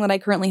song that I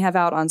currently have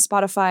out on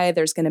Spotify.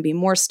 There's going to be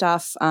more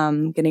stuff.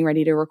 Getting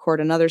ready to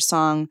record another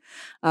song,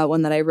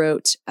 one that I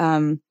wrote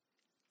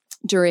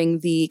during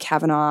the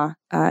Kavanaugh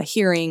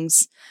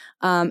hearings.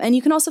 And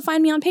you can also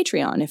find me on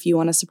Patreon if you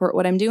want to support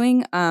what I'm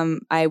doing.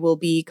 I will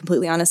be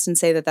completely honest and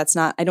say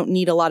that I don't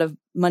need a lot of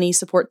money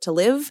support to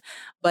live,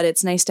 but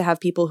it's nice to have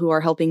people who are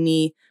helping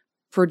me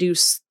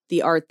produce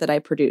the art that I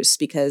produce,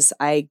 because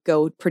I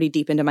go pretty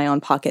deep into my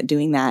own pocket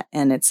doing that.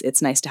 And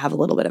it's nice to have a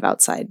little bit of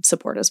outside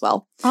support as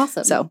well.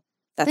 Awesome. So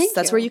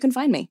that's where you can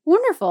find me.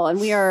 Wonderful. And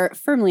we are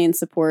firmly in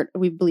support.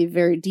 We believe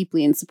very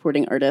deeply in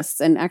supporting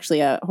artists. And actually,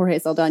 Jorge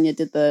Saldana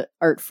did the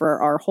art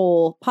for our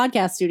whole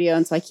podcast studio.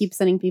 And so I keep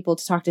sending people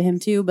to talk to him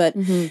too. But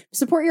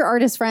support your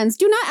artist friends.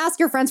 Do not ask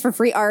your friends for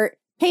free art.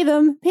 Pay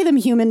them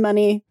human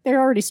money. They're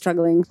already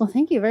struggling. Well,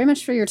 thank you very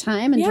much for your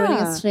time and joining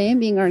us today and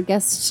being our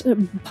guest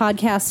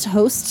podcast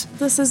host.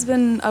 This has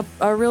been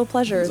a real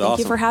pleasure. Thank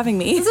you for having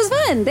me. This is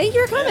fun. Thank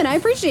you for coming. I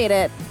appreciate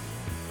it.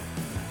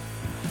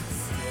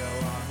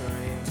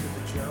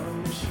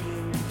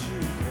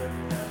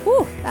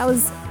 Whew, that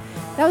was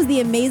the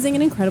amazing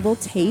and incredible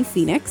Tae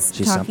Phoenix.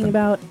 She's talking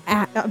something.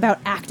 about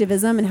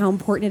activism and how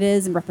important it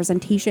is and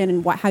representation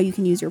and how you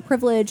can use your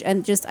privilege.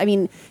 And just, I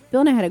mean,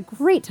 Bill and I had a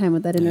great time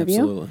with that interview.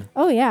 Absolutely.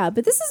 Oh, yeah.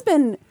 But this has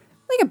been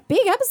like a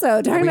big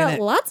episode talking about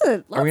lots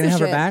of Are we going to have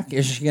shit. her back?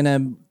 Is she going to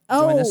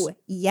join us? Oh,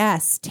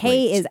 yes.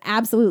 Tae is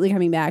absolutely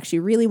coming back. She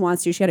really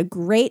wants to. She had a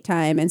great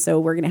time. And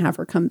so we're going to have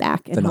her come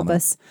back and help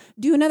us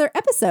do another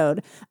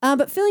episode.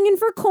 But filling in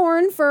for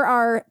Corn for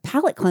our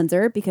palate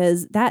cleanser,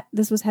 because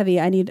this was heavy.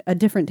 I need a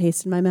different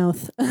taste in my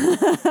mouth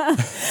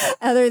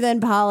other than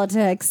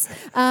politics.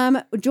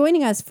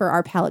 Joining us for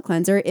our palate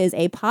cleanser is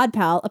a pod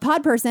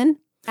person,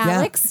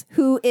 Alex,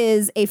 who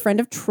is a friend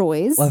of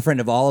Troy's. Well, a friend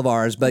of all of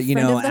ours. But, you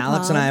know, of the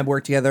Alex and pod. I have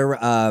worked together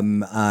at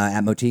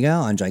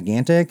Motiga on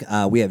Gigantic.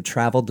 We have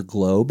traveled the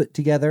globe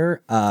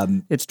together.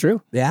 It's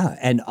true. Yeah.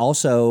 And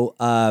also,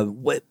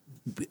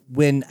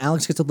 when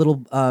Alex gets a little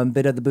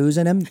bit of the booze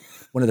in him,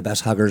 one of the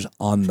best huggers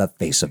on the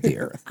face of the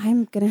earth.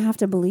 I'm going to have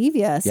to believe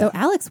you. So,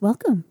 Alex,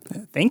 welcome.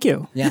 Thank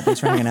you. Yeah,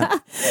 thanks for hanging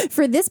out.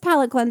 For this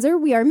palate cleanser,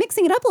 we are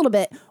mixing it up a little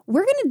bit.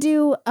 We're going to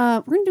do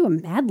a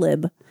Mad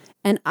Lib.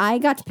 And I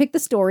got to pick the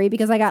story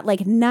because I got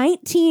like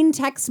 19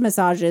 text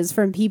messages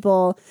from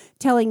people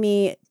telling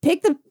me,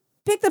 pick the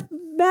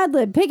Mad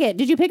Lib, pick it.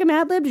 Did you pick a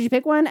Mad Lib? Did you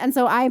pick one? And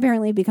so I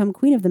apparently become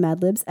queen of the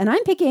Mad Libs. And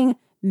I'm picking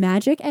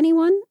Magic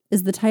Anyone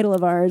is the title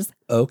of ours.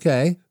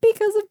 Okay.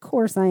 Because of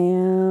course I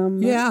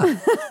am. Yeah.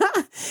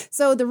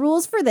 So the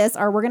rules for this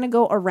are we're going to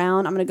go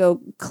around. I'm going to go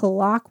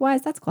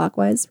clockwise. That's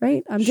clockwise,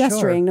 right? I'm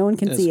gesturing. No one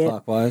can see it.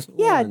 Clockwise.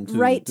 Yeah, 1, 2,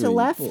 right to 3,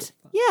 left. 4,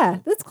 Yeah,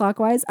 that's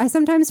clockwise. I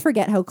sometimes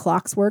forget how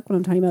clocks work when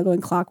I'm talking about going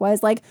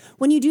clockwise. Like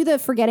when you do the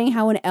forgetting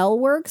how an L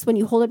works, when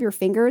you hold up your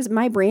fingers,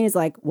 my brain is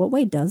like, what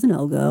way does an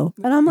L go?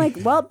 And I'm like,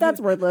 well,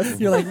 that's worthless.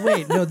 You're like,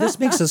 wait, no, this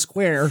makes a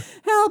square.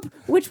 Help!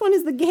 Which one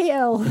is the gay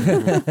L?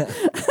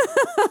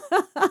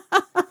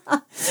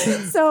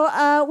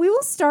 So we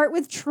will start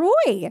with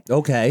Troy.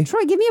 Okay.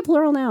 Troy, give me a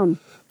plural noun.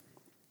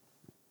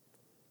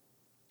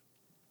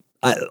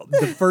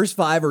 The first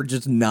 5 are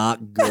just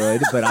not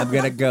good, but I'm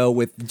going to go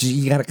with,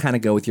 you got to kind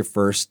of go with your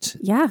first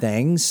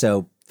thing.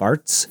 So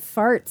farts.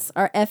 Farts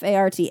are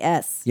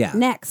F-A-R-T-S. Yeah.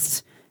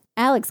 Next,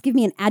 Alex, give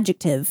me an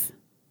adjective.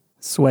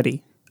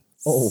 Sweaty.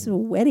 Oh.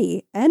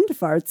 Sweaty and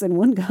farts in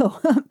one go.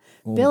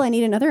 Bill, I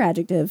need another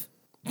adjective.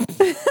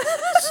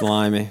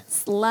 Slimy.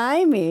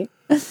 Slimy.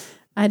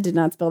 I did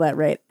not spell that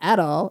right at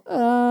all.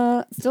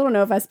 Still don't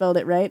know if I spelled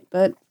it right,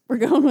 but we're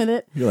going with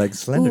it. You're like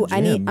Slender Ooh,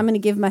 I'm Jim. going to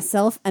give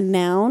myself a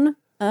noun.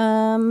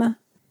 I'm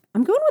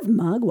going with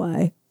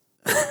mogwai.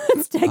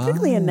 It's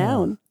technically a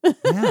noun. Yeah,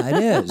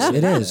 it is.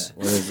 It is.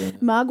 What is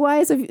it?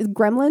 Mogwai, so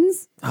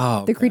gremlins,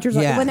 Oh, the creatures,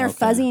 Yeah, when they're okay.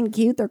 fuzzy and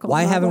cute, they're called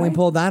Why haven't we mogwai.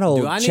 pulled that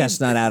old Do I need-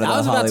 chestnut out of I the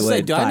was about Hollywood to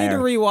say, do I need to fire?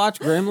 rewatch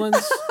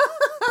Gremlins?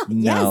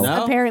 Yes, No.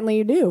 No? apparently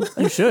you do.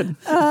 You should.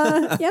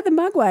 Yeah, the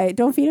mogwai.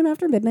 Don't feed them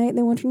after midnight.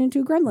 They won't turn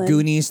into a gremlin.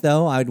 Goonies,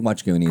 though, I'd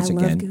watch Goonies I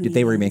love again. If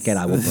they remake it,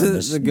 I will burn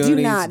this. The Do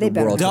Goonies, not. They the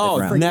better. world to the Don't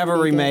ground. never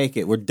Remake it. remake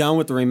it. We're done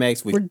with the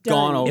remakes. We've We're done.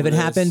 gone over If it this.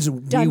 happens, we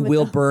Done with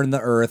will the- burn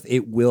the earth.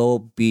 It will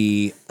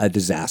be a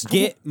disaster.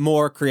 Get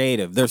more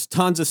creative. There's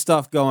tons of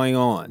stuff going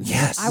on.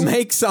 Yes.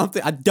 Make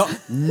something.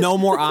 No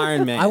more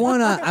Iron Man. I want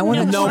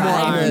No more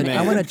Iron Man.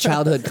 I want a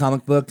childhood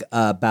comic book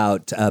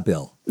about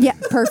Bill. Yeah,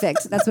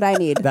 perfect. That's what I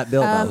need. That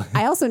Bilbo.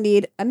 I also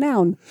need a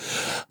noun.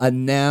 A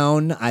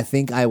noun, I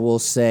think I will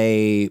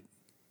say.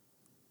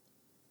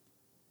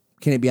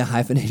 Can it be a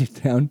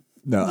hyphenated noun?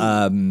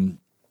 No.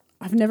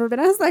 I've never been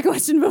asked that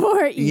question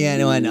before. Yeah,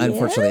 no, and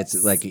unfortunately, Yes?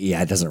 it's like,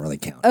 yeah, it doesn't really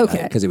count.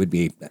 Okay. Because I would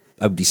be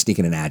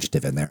sneaking an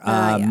adjective in there.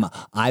 Yeah.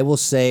 I will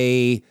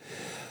say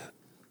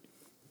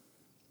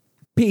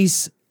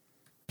peace.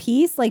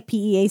 Peace, like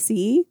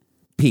P-E-A-C.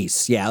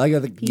 Peace. Yeah, like,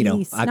 you know,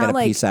 Peace. I Not got to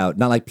like- peace out.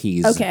 Not like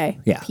peas. Okay.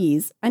 Yeah.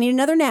 Peas. I need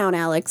another noun,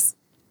 Alex.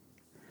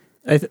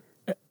 I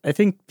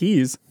think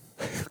peas.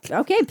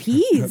 Okay,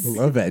 peas.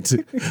 Love it.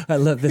 I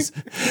love this.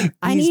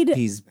 I need-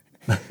 peas.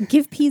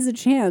 Give peas a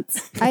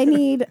chance. I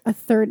need a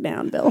third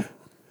noun, Bill.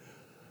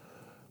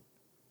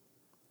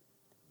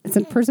 It's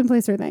a person,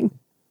 place, or thing.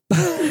 In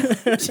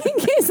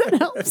case that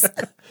helps.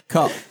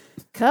 Cup.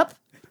 Cup.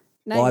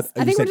 Nice. Well, I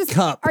you think we're said just.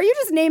 cup. Are you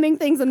just naming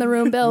things in the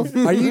room, Bill?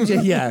 Are you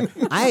just, yeah.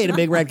 I ate a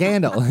big red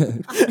candle.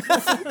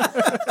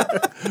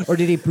 Or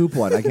did he poop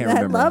one? I can't I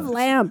remember. love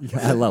lamp.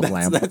 I love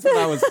lamp. That's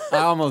what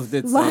I almost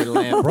did say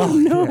lamp.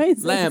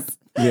 Noises. Lamp.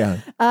 Yeah.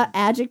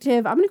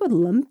 Adjective. I'm gonna go with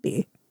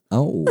lumpy.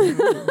 Oh.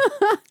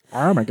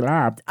 Oh my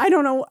god. I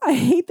don't know. I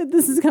hate that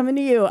this is coming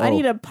to you. I Oh.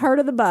 need a part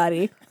of the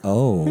body.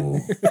 Oh.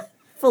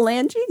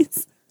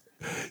 Phalanges.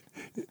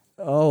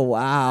 Oh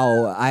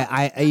wow!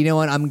 I you know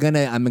what? I'm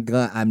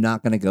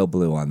not gonna go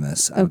blue on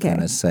this. I'm Okay.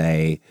 gonna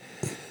say,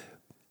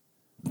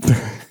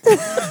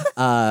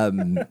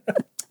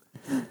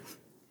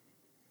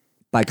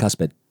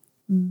 bicuspid.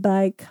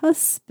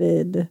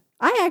 Bicuspid.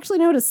 I actually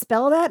know how to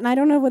spell that, and I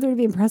don't know whether to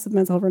be impressed with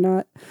myself or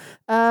not.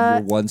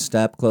 You're one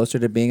step closer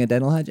to being a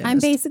dental hygienist. I'm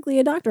basically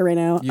a doctor right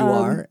now. You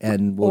are,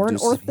 and we'll or an do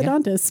some-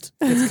 orthodontist.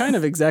 It's kind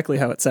of exactly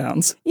how it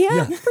sounds.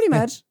 Yeah, pretty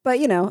much. But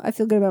you know, I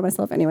feel good about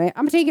myself anyway.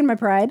 I'm taking my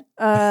pride.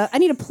 I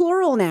need a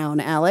plural noun,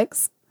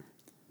 Alex.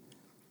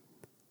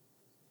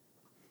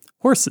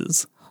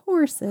 Horses.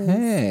 Horses.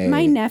 Hey.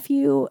 My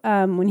nephew,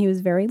 when he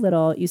was very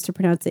little, used to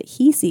pronounce it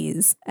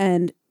heesies,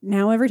 and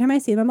now every time I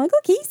see him, I'm like,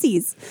 look,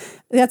 heesies.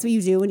 That's what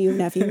you do when you have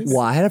nephews. Well,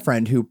 I had a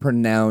friend who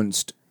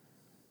pronounced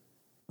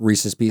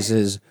Reese's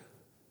Pieces.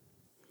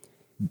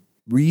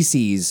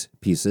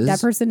 That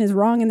person is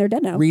wrong and they're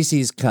dead now.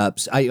 Reese's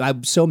Cups.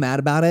 I'm so mad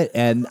about it.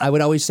 And I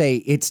would always say,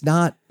 it's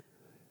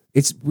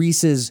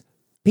Reese's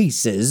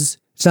Pieces.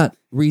 It's not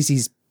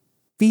Reese's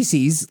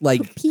Feces.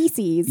 Like,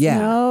 Peaceys. Yeah,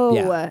 No.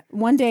 yeah.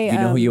 One day, you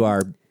know who you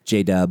are,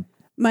 J-Dub.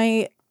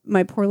 my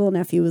poor little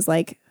nephew was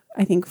like,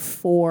 I think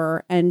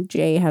 4, and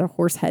Jay had a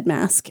horse head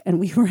mask, and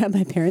we were at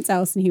my parents'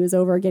 house, and he was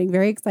over getting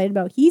very excited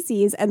about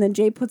heesies, and then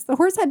Jay puts the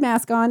horse head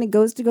mask on and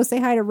goes to go say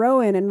hi to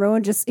Rowan, and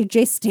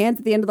Jay stands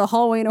at the end of the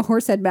hallway in a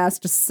horse head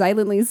mask, just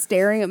silently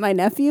staring at my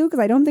nephew, because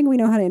I don't think we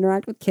know how to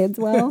interact with kids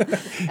well. And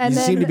You then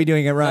seem to be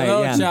doing it right.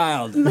 Hello, yeah.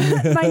 child.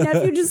 my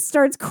nephew just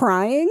starts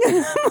crying.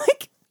 I'm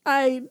like,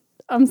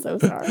 I'm so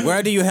sorry.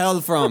 Where do you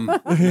hail from,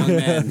 young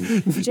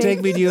man?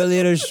 Take me to your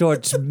little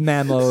short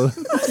mammal.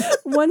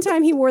 One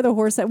time he wore the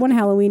horse head. One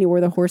Halloween he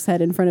wore the horse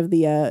head in front of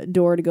the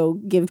door to go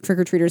give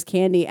trick-or-treaters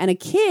candy. And a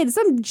kid,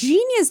 some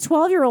genius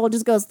 12-year-old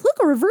just goes, look,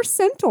 a reverse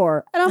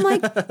centaur. And I'm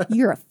like,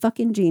 you're a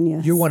fucking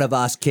genius. You're one of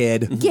us,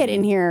 kid. Get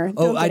in here.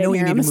 Oh, Don't I get know in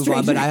you here. need I'm to a move on,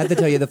 but stranger. I have to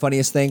tell you the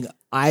funniest thing.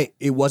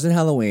 It wasn't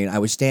Halloween. I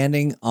was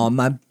standing on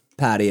my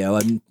patio,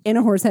 and in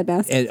a horse head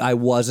mask. I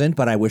wasn't,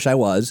 but I wish I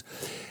was.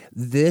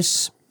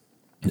 This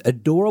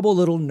adorable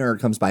little nerd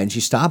comes by, and she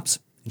stops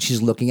And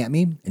she's looking at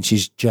me and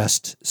she's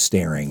just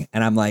staring.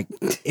 And I'm like,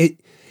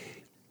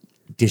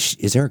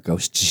 is there a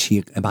ghost?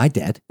 Am I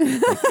dead?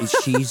 Like, does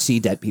she see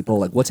dead people?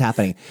 Like, what's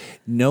happening?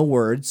 No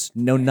words,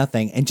 no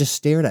nothing, and just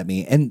stared at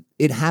me. And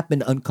it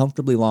happened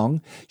uncomfortably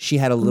long. She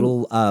had a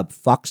little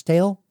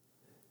foxtail.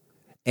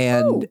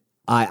 And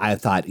I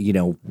thought,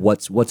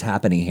 what's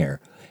happening here?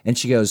 And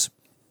she goes,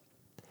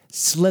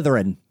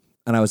 Slytherin.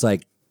 And I was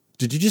like,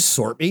 did you just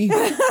sort me?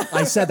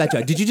 I said that to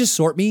her. Did you just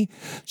sort me?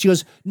 She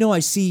goes, no, I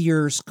see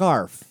your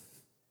scarf.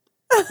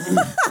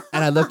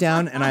 And I look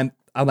down and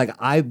I'm like,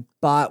 I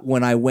bought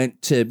when I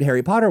went to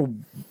Harry Potter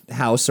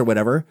house or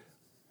whatever,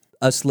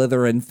 a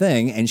Slytherin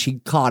thing, and she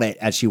caught it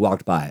as she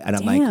walked by. And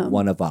I'm like,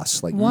 one of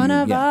us. Like one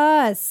of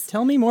us.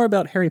 Tell me more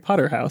about Harry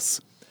Potter house.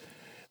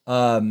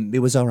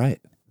 It was all right.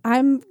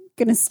 I'm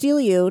going to steal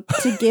you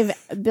to give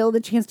Bill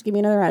the chance to give me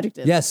another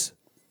adjective. Yes.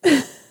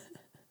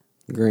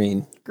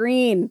 Green.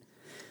 Green.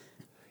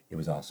 It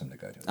was awesome to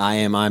go to.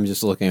 I'm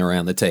just looking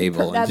around the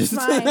table. That's and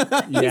just,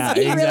 fine. Yeah,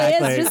 He really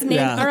exactly. is just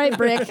Yeah. all right,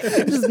 Brick.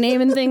 Just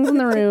naming things in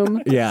the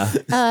room. Yeah.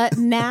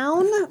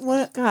 Noun.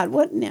 What? God.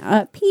 What?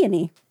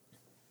 Peony.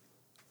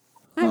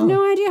 I have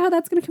no idea how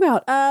that's going to come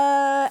out.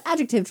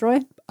 Adjective, Troy.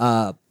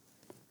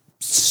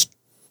 Stressful.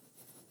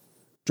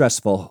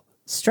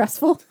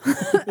 Stressful.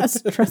 A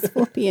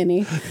stressful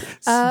peony.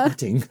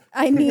 Sitting.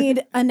 I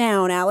need a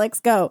noun. Alex,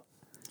 go.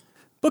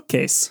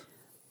 Bookcase.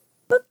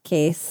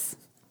 Bookcase.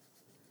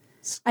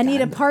 I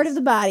need a part of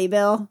the body,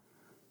 Bill.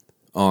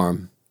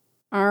 arm.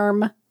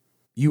 Arm.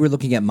 You were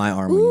looking at my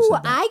arm when you Ooh,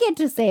 said that. I get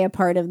to say a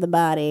part of the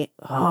body.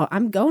 Oh,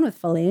 I'm going with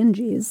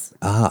phalanges.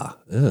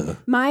 Ugh.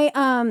 My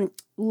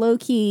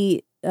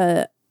low-key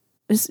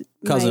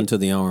Cousin to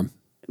the arm.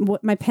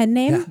 my pen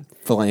name? Yeah.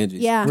 Phalanges.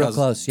 Yeah. Real Cousin,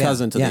 close, yeah.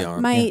 Cousin to Yeah. the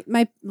arm.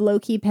 My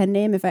low-key pen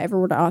name, if I ever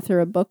were to author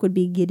a book, would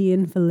be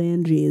Gideon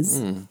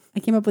Phalanges. I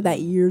came up with that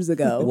years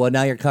ago. Well,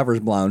 now your cover's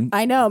blown.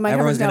 I know. My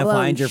Everyone's cover's going to got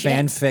blown. find your Shit.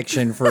 fan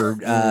fiction for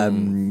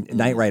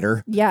Knight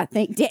Rider. Yeah,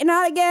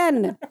 not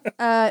again.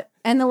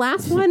 And the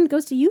last one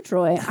goes to you,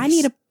 Troy. I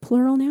need a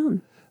plural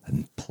noun.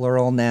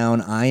 Plural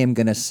noun. I am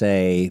going to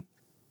say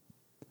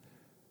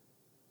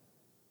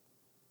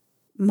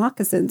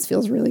Moccasins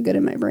feels really good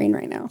in my brain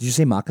right now. Did you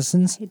say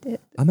moccasins? I did.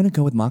 I'm going to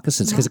go with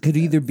moccasins because it could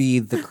either be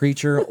the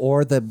creature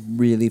or the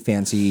really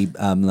fancy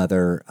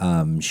leather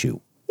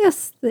shoe.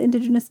 Yes, the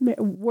indigenous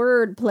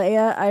word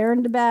playa. I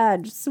earned a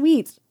badge.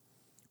 Sweet.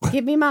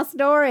 Give me my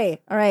story.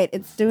 All right,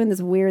 it's doing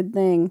this weird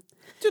thing.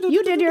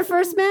 You did your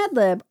first Mad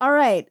Lib. All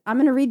right, I'm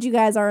going to read you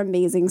guys our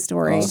amazing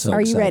story. Oh, so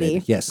Are you excited.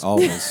 ready? Yes.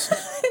 Always.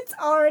 It's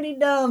already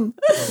dumb.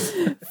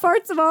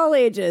 Farts of all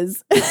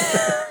ages.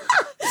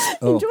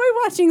 Enjoy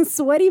watching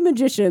sweaty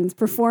magicians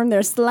perform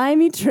their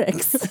slimy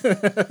tricks.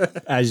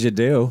 As you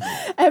do.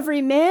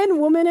 Every man,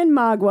 woman, and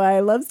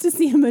mogwai loves to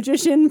see a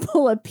magician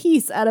pull a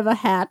piece out of a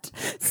hat,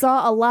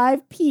 saw a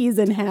live peas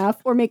in half,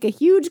 or make a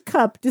huge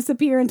cup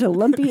disappear into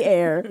lumpy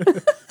air.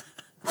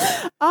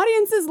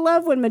 Audiences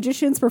love when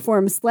magicians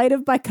perform sleight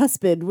of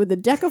bicuspid with a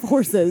deck of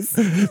horses.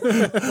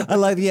 I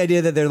like the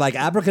idea that they're like,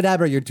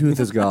 abracadabra, your tooth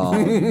is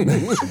gone.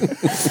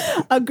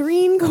 A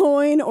green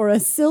coin or a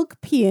silk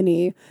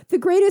peony. The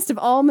greatest of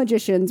all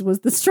magicians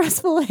was the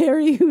stressful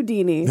Harry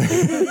Houdini.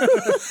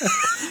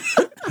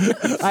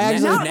 I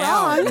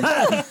actually,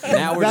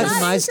 Now we're that's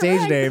just my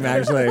stage name,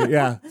 actually.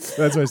 Yeah,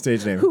 that's my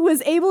stage name. Who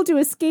was able to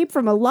escape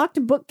from a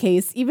locked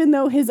bookcase even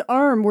though his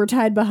arm were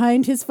tied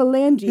behind his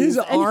phalanges. His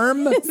and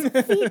arm? His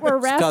feet were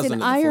wrapped cousin in of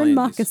the iron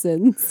phalanges.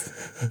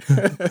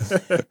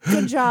 moccasins.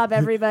 Good job,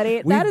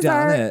 everybody. We've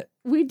done it.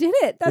 We did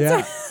it. That's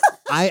Yeah.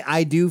 our,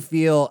 I do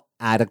feel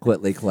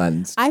adequately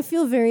cleansed. I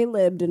feel very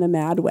libbed in a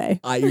mad way.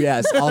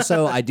 Yes.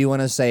 Also, I do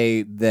want to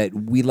say that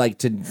we like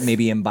to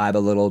maybe imbibe a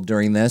little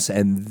during this,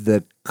 and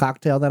the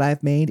cocktail that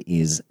I've made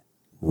is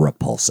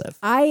repulsive.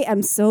 I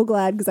am so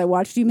glad because I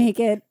watched you make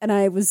it and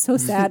I was so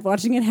sad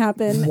watching it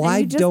happen. and Why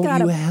you just don't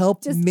gotta you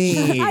help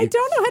me? I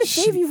don't know how to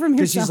save you from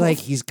Because yourself. she's like,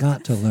 he's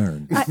got to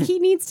learn. He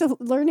needs to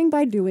learning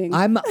by doing.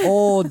 I'm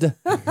old.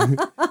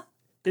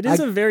 It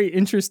is a very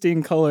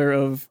interesting color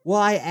of Well,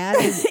 I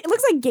added. It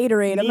looks like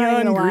Gatorade. I'm not neon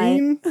even gonna lie.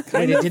 green.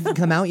 Wait, it didn't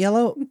come out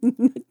yellow?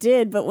 It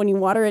did, but when you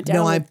water it down,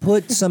 No, I with-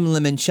 put some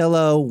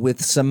limoncello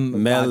with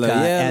some Mellow vodka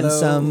and yellow.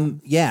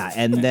 some,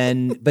 and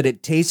then, but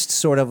it tastes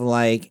sort of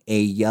like a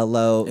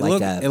yellow,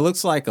 It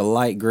looks like a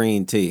light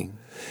green tea.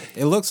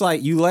 It looks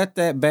like you let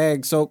that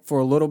bag soak for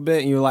a little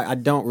bit and you're like, I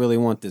don't really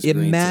want this green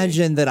tea.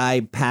 Imagine that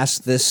I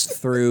passed this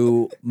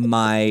through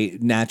my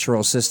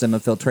natural system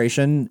of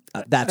filtration.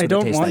 That's I what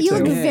don't it tastes want like. you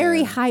look too. Yeah.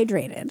 very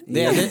hydrated.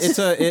 Yeah,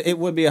 it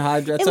would be a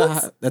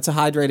hydrated. That's a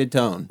hydrated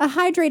tone. A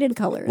hydrated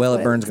color. is Well,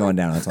 what it burns going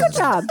down. That's all. Good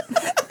job.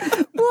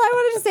 Well, I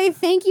wanted to say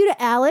thank you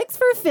to Alex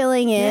for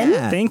filling in.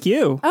 Yeah. Thank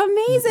you.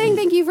 Amazing.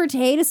 Thank you for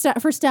Tay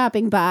for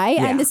stopping by.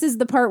 Yeah. And this is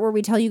the part where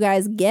we tell you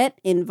guys get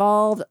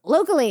involved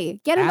locally.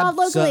 Get involved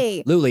locally.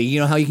 Absolutely. You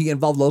know how you can get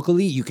involved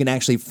locally? You can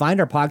actually find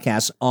our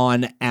podcast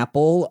on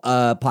Apple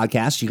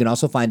Podcasts. You can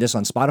also find us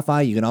on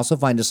Spotify. You can also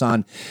find us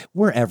on,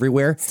 we're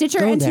everywhere.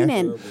 Stitcher Go and there.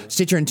 TuneIn.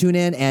 Stitcher and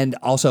TuneIn, and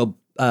also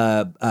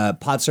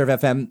PodServe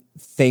FM.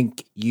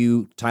 Thank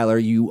you, Tyler.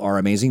 You are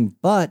amazing.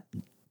 But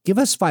give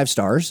us 5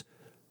 stars.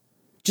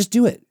 Just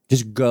do it.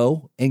 Just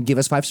go and give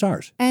us 5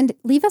 stars. And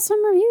leave us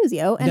some reviews,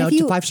 yo. And No, if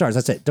you 5 stars.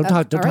 That's it. Don't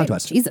talk to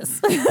us.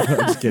 Jesus. I'm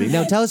just kidding.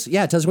 No, tell us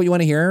what you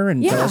want to hear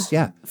and tell us,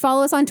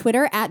 Follow us on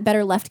Twitter at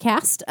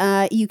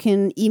BetterLeftCast. You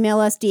can email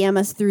us, DM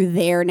us through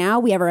there now.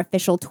 We have our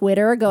official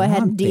Twitter. Go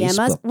ahead and DM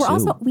us.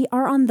 We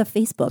are on the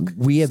Facebook.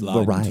 We have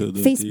variety.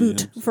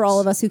 Facebook for all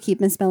of us who keep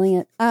misspelling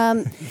it.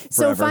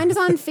 So find us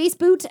on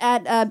Facebook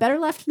at Better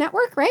Left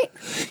Network, right?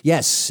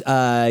 Yes.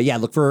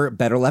 Look for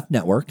Better Left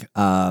Network.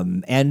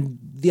 And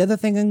the other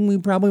thing we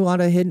probably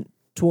want to hint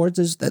towards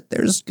is that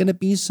there's going to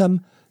be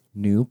some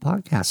new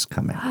podcasts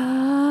coming.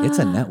 It's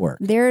a network.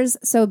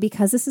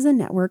 Because this is a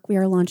network, we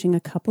are launching a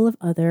couple of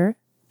other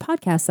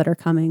podcasts that are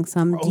coming.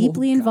 Some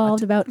deeply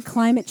involved about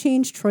climate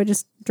change. Troy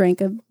just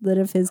drank a bit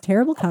of his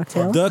terrible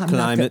cocktail. The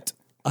climate.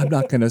 I'm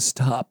not going to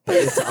stop.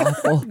 It's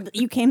awful.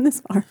 You came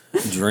this far.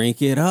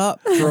 Drink it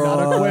up, Troy.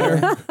 Not a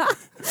quitter.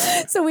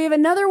 So we have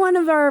another one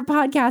of our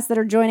podcasts that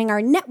are joining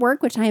our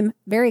network, which I'm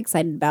very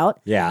excited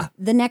about. Yeah.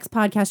 The next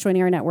podcast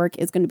joining our network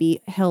is going to be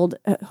helmed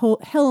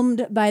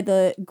by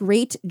the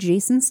great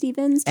Jason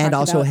Stevens. And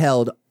also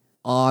held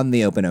on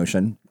the open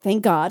ocean.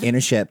 Thank God. In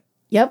a ship.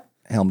 Yep.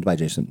 Helmed by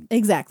Jason.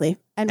 Exactly.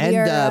 And we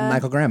are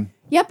Michael Graham.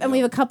 Yep, and we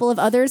have a couple of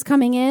others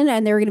coming in,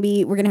 and we're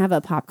going to have a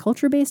pop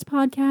culture based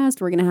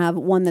podcast. We're going to have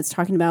one that's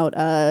talking about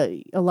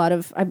a lot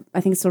of, I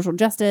think, social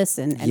justice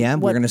and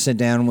we're going to sit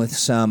down with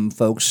some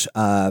folks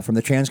from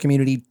the trans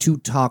community to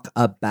talk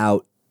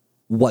about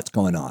what's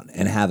going on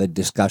and have a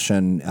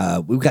discussion.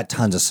 We've got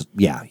tons of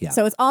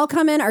So it's all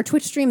coming. Our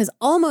Twitch stream is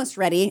almost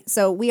ready,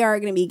 so we are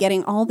going to be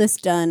getting all this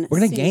done. We're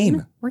going to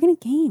game. We're going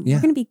to game. Yeah.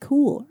 We're going to be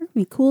cool. We're going to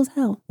be cool as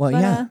hell. Well,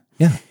 But,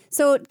 yeah.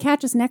 So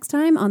catch us next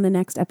time on the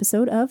next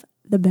episode of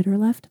the Better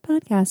Left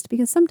podcast,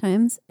 because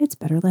sometimes it's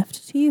better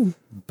left to you.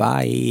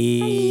 Bye.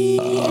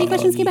 Any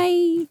questions? Okay,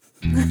 bye.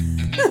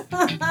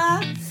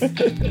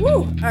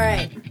 Woo. All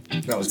right.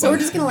 So we're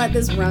just going to let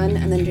this run,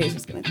 and then Jay's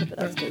just going to clip it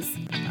up because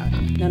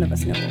none of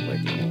us know what we're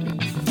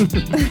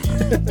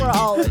doing. We're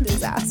all a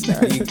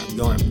disaster. You can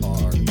go in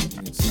bar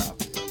and stop.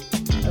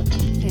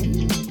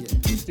 Okay.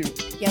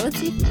 Yeah, let's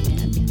see if we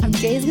can.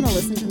 Jay's going to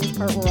listen to this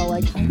part where we're all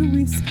like, how do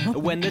we stop?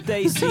 When the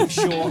day seems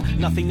short,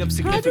 nothing of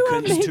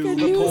significance make to a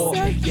new report.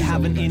 section? You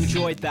haven't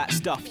enjoyed that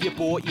stuff you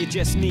bought, you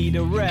just need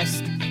a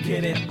rest.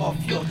 Get it off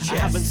your chest. I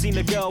haven't seen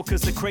a girl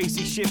cause the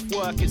crazy shift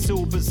work, it's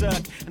all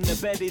berserk and the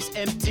bed is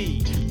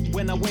empty.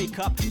 When I wake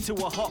up to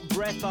a hot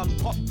breath,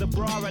 unpop the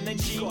bra and then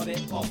she got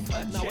it off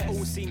her chest. Now it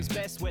all seems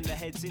best when the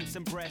head's in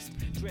some breast,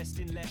 dressed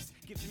in less,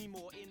 gives me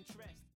more interest.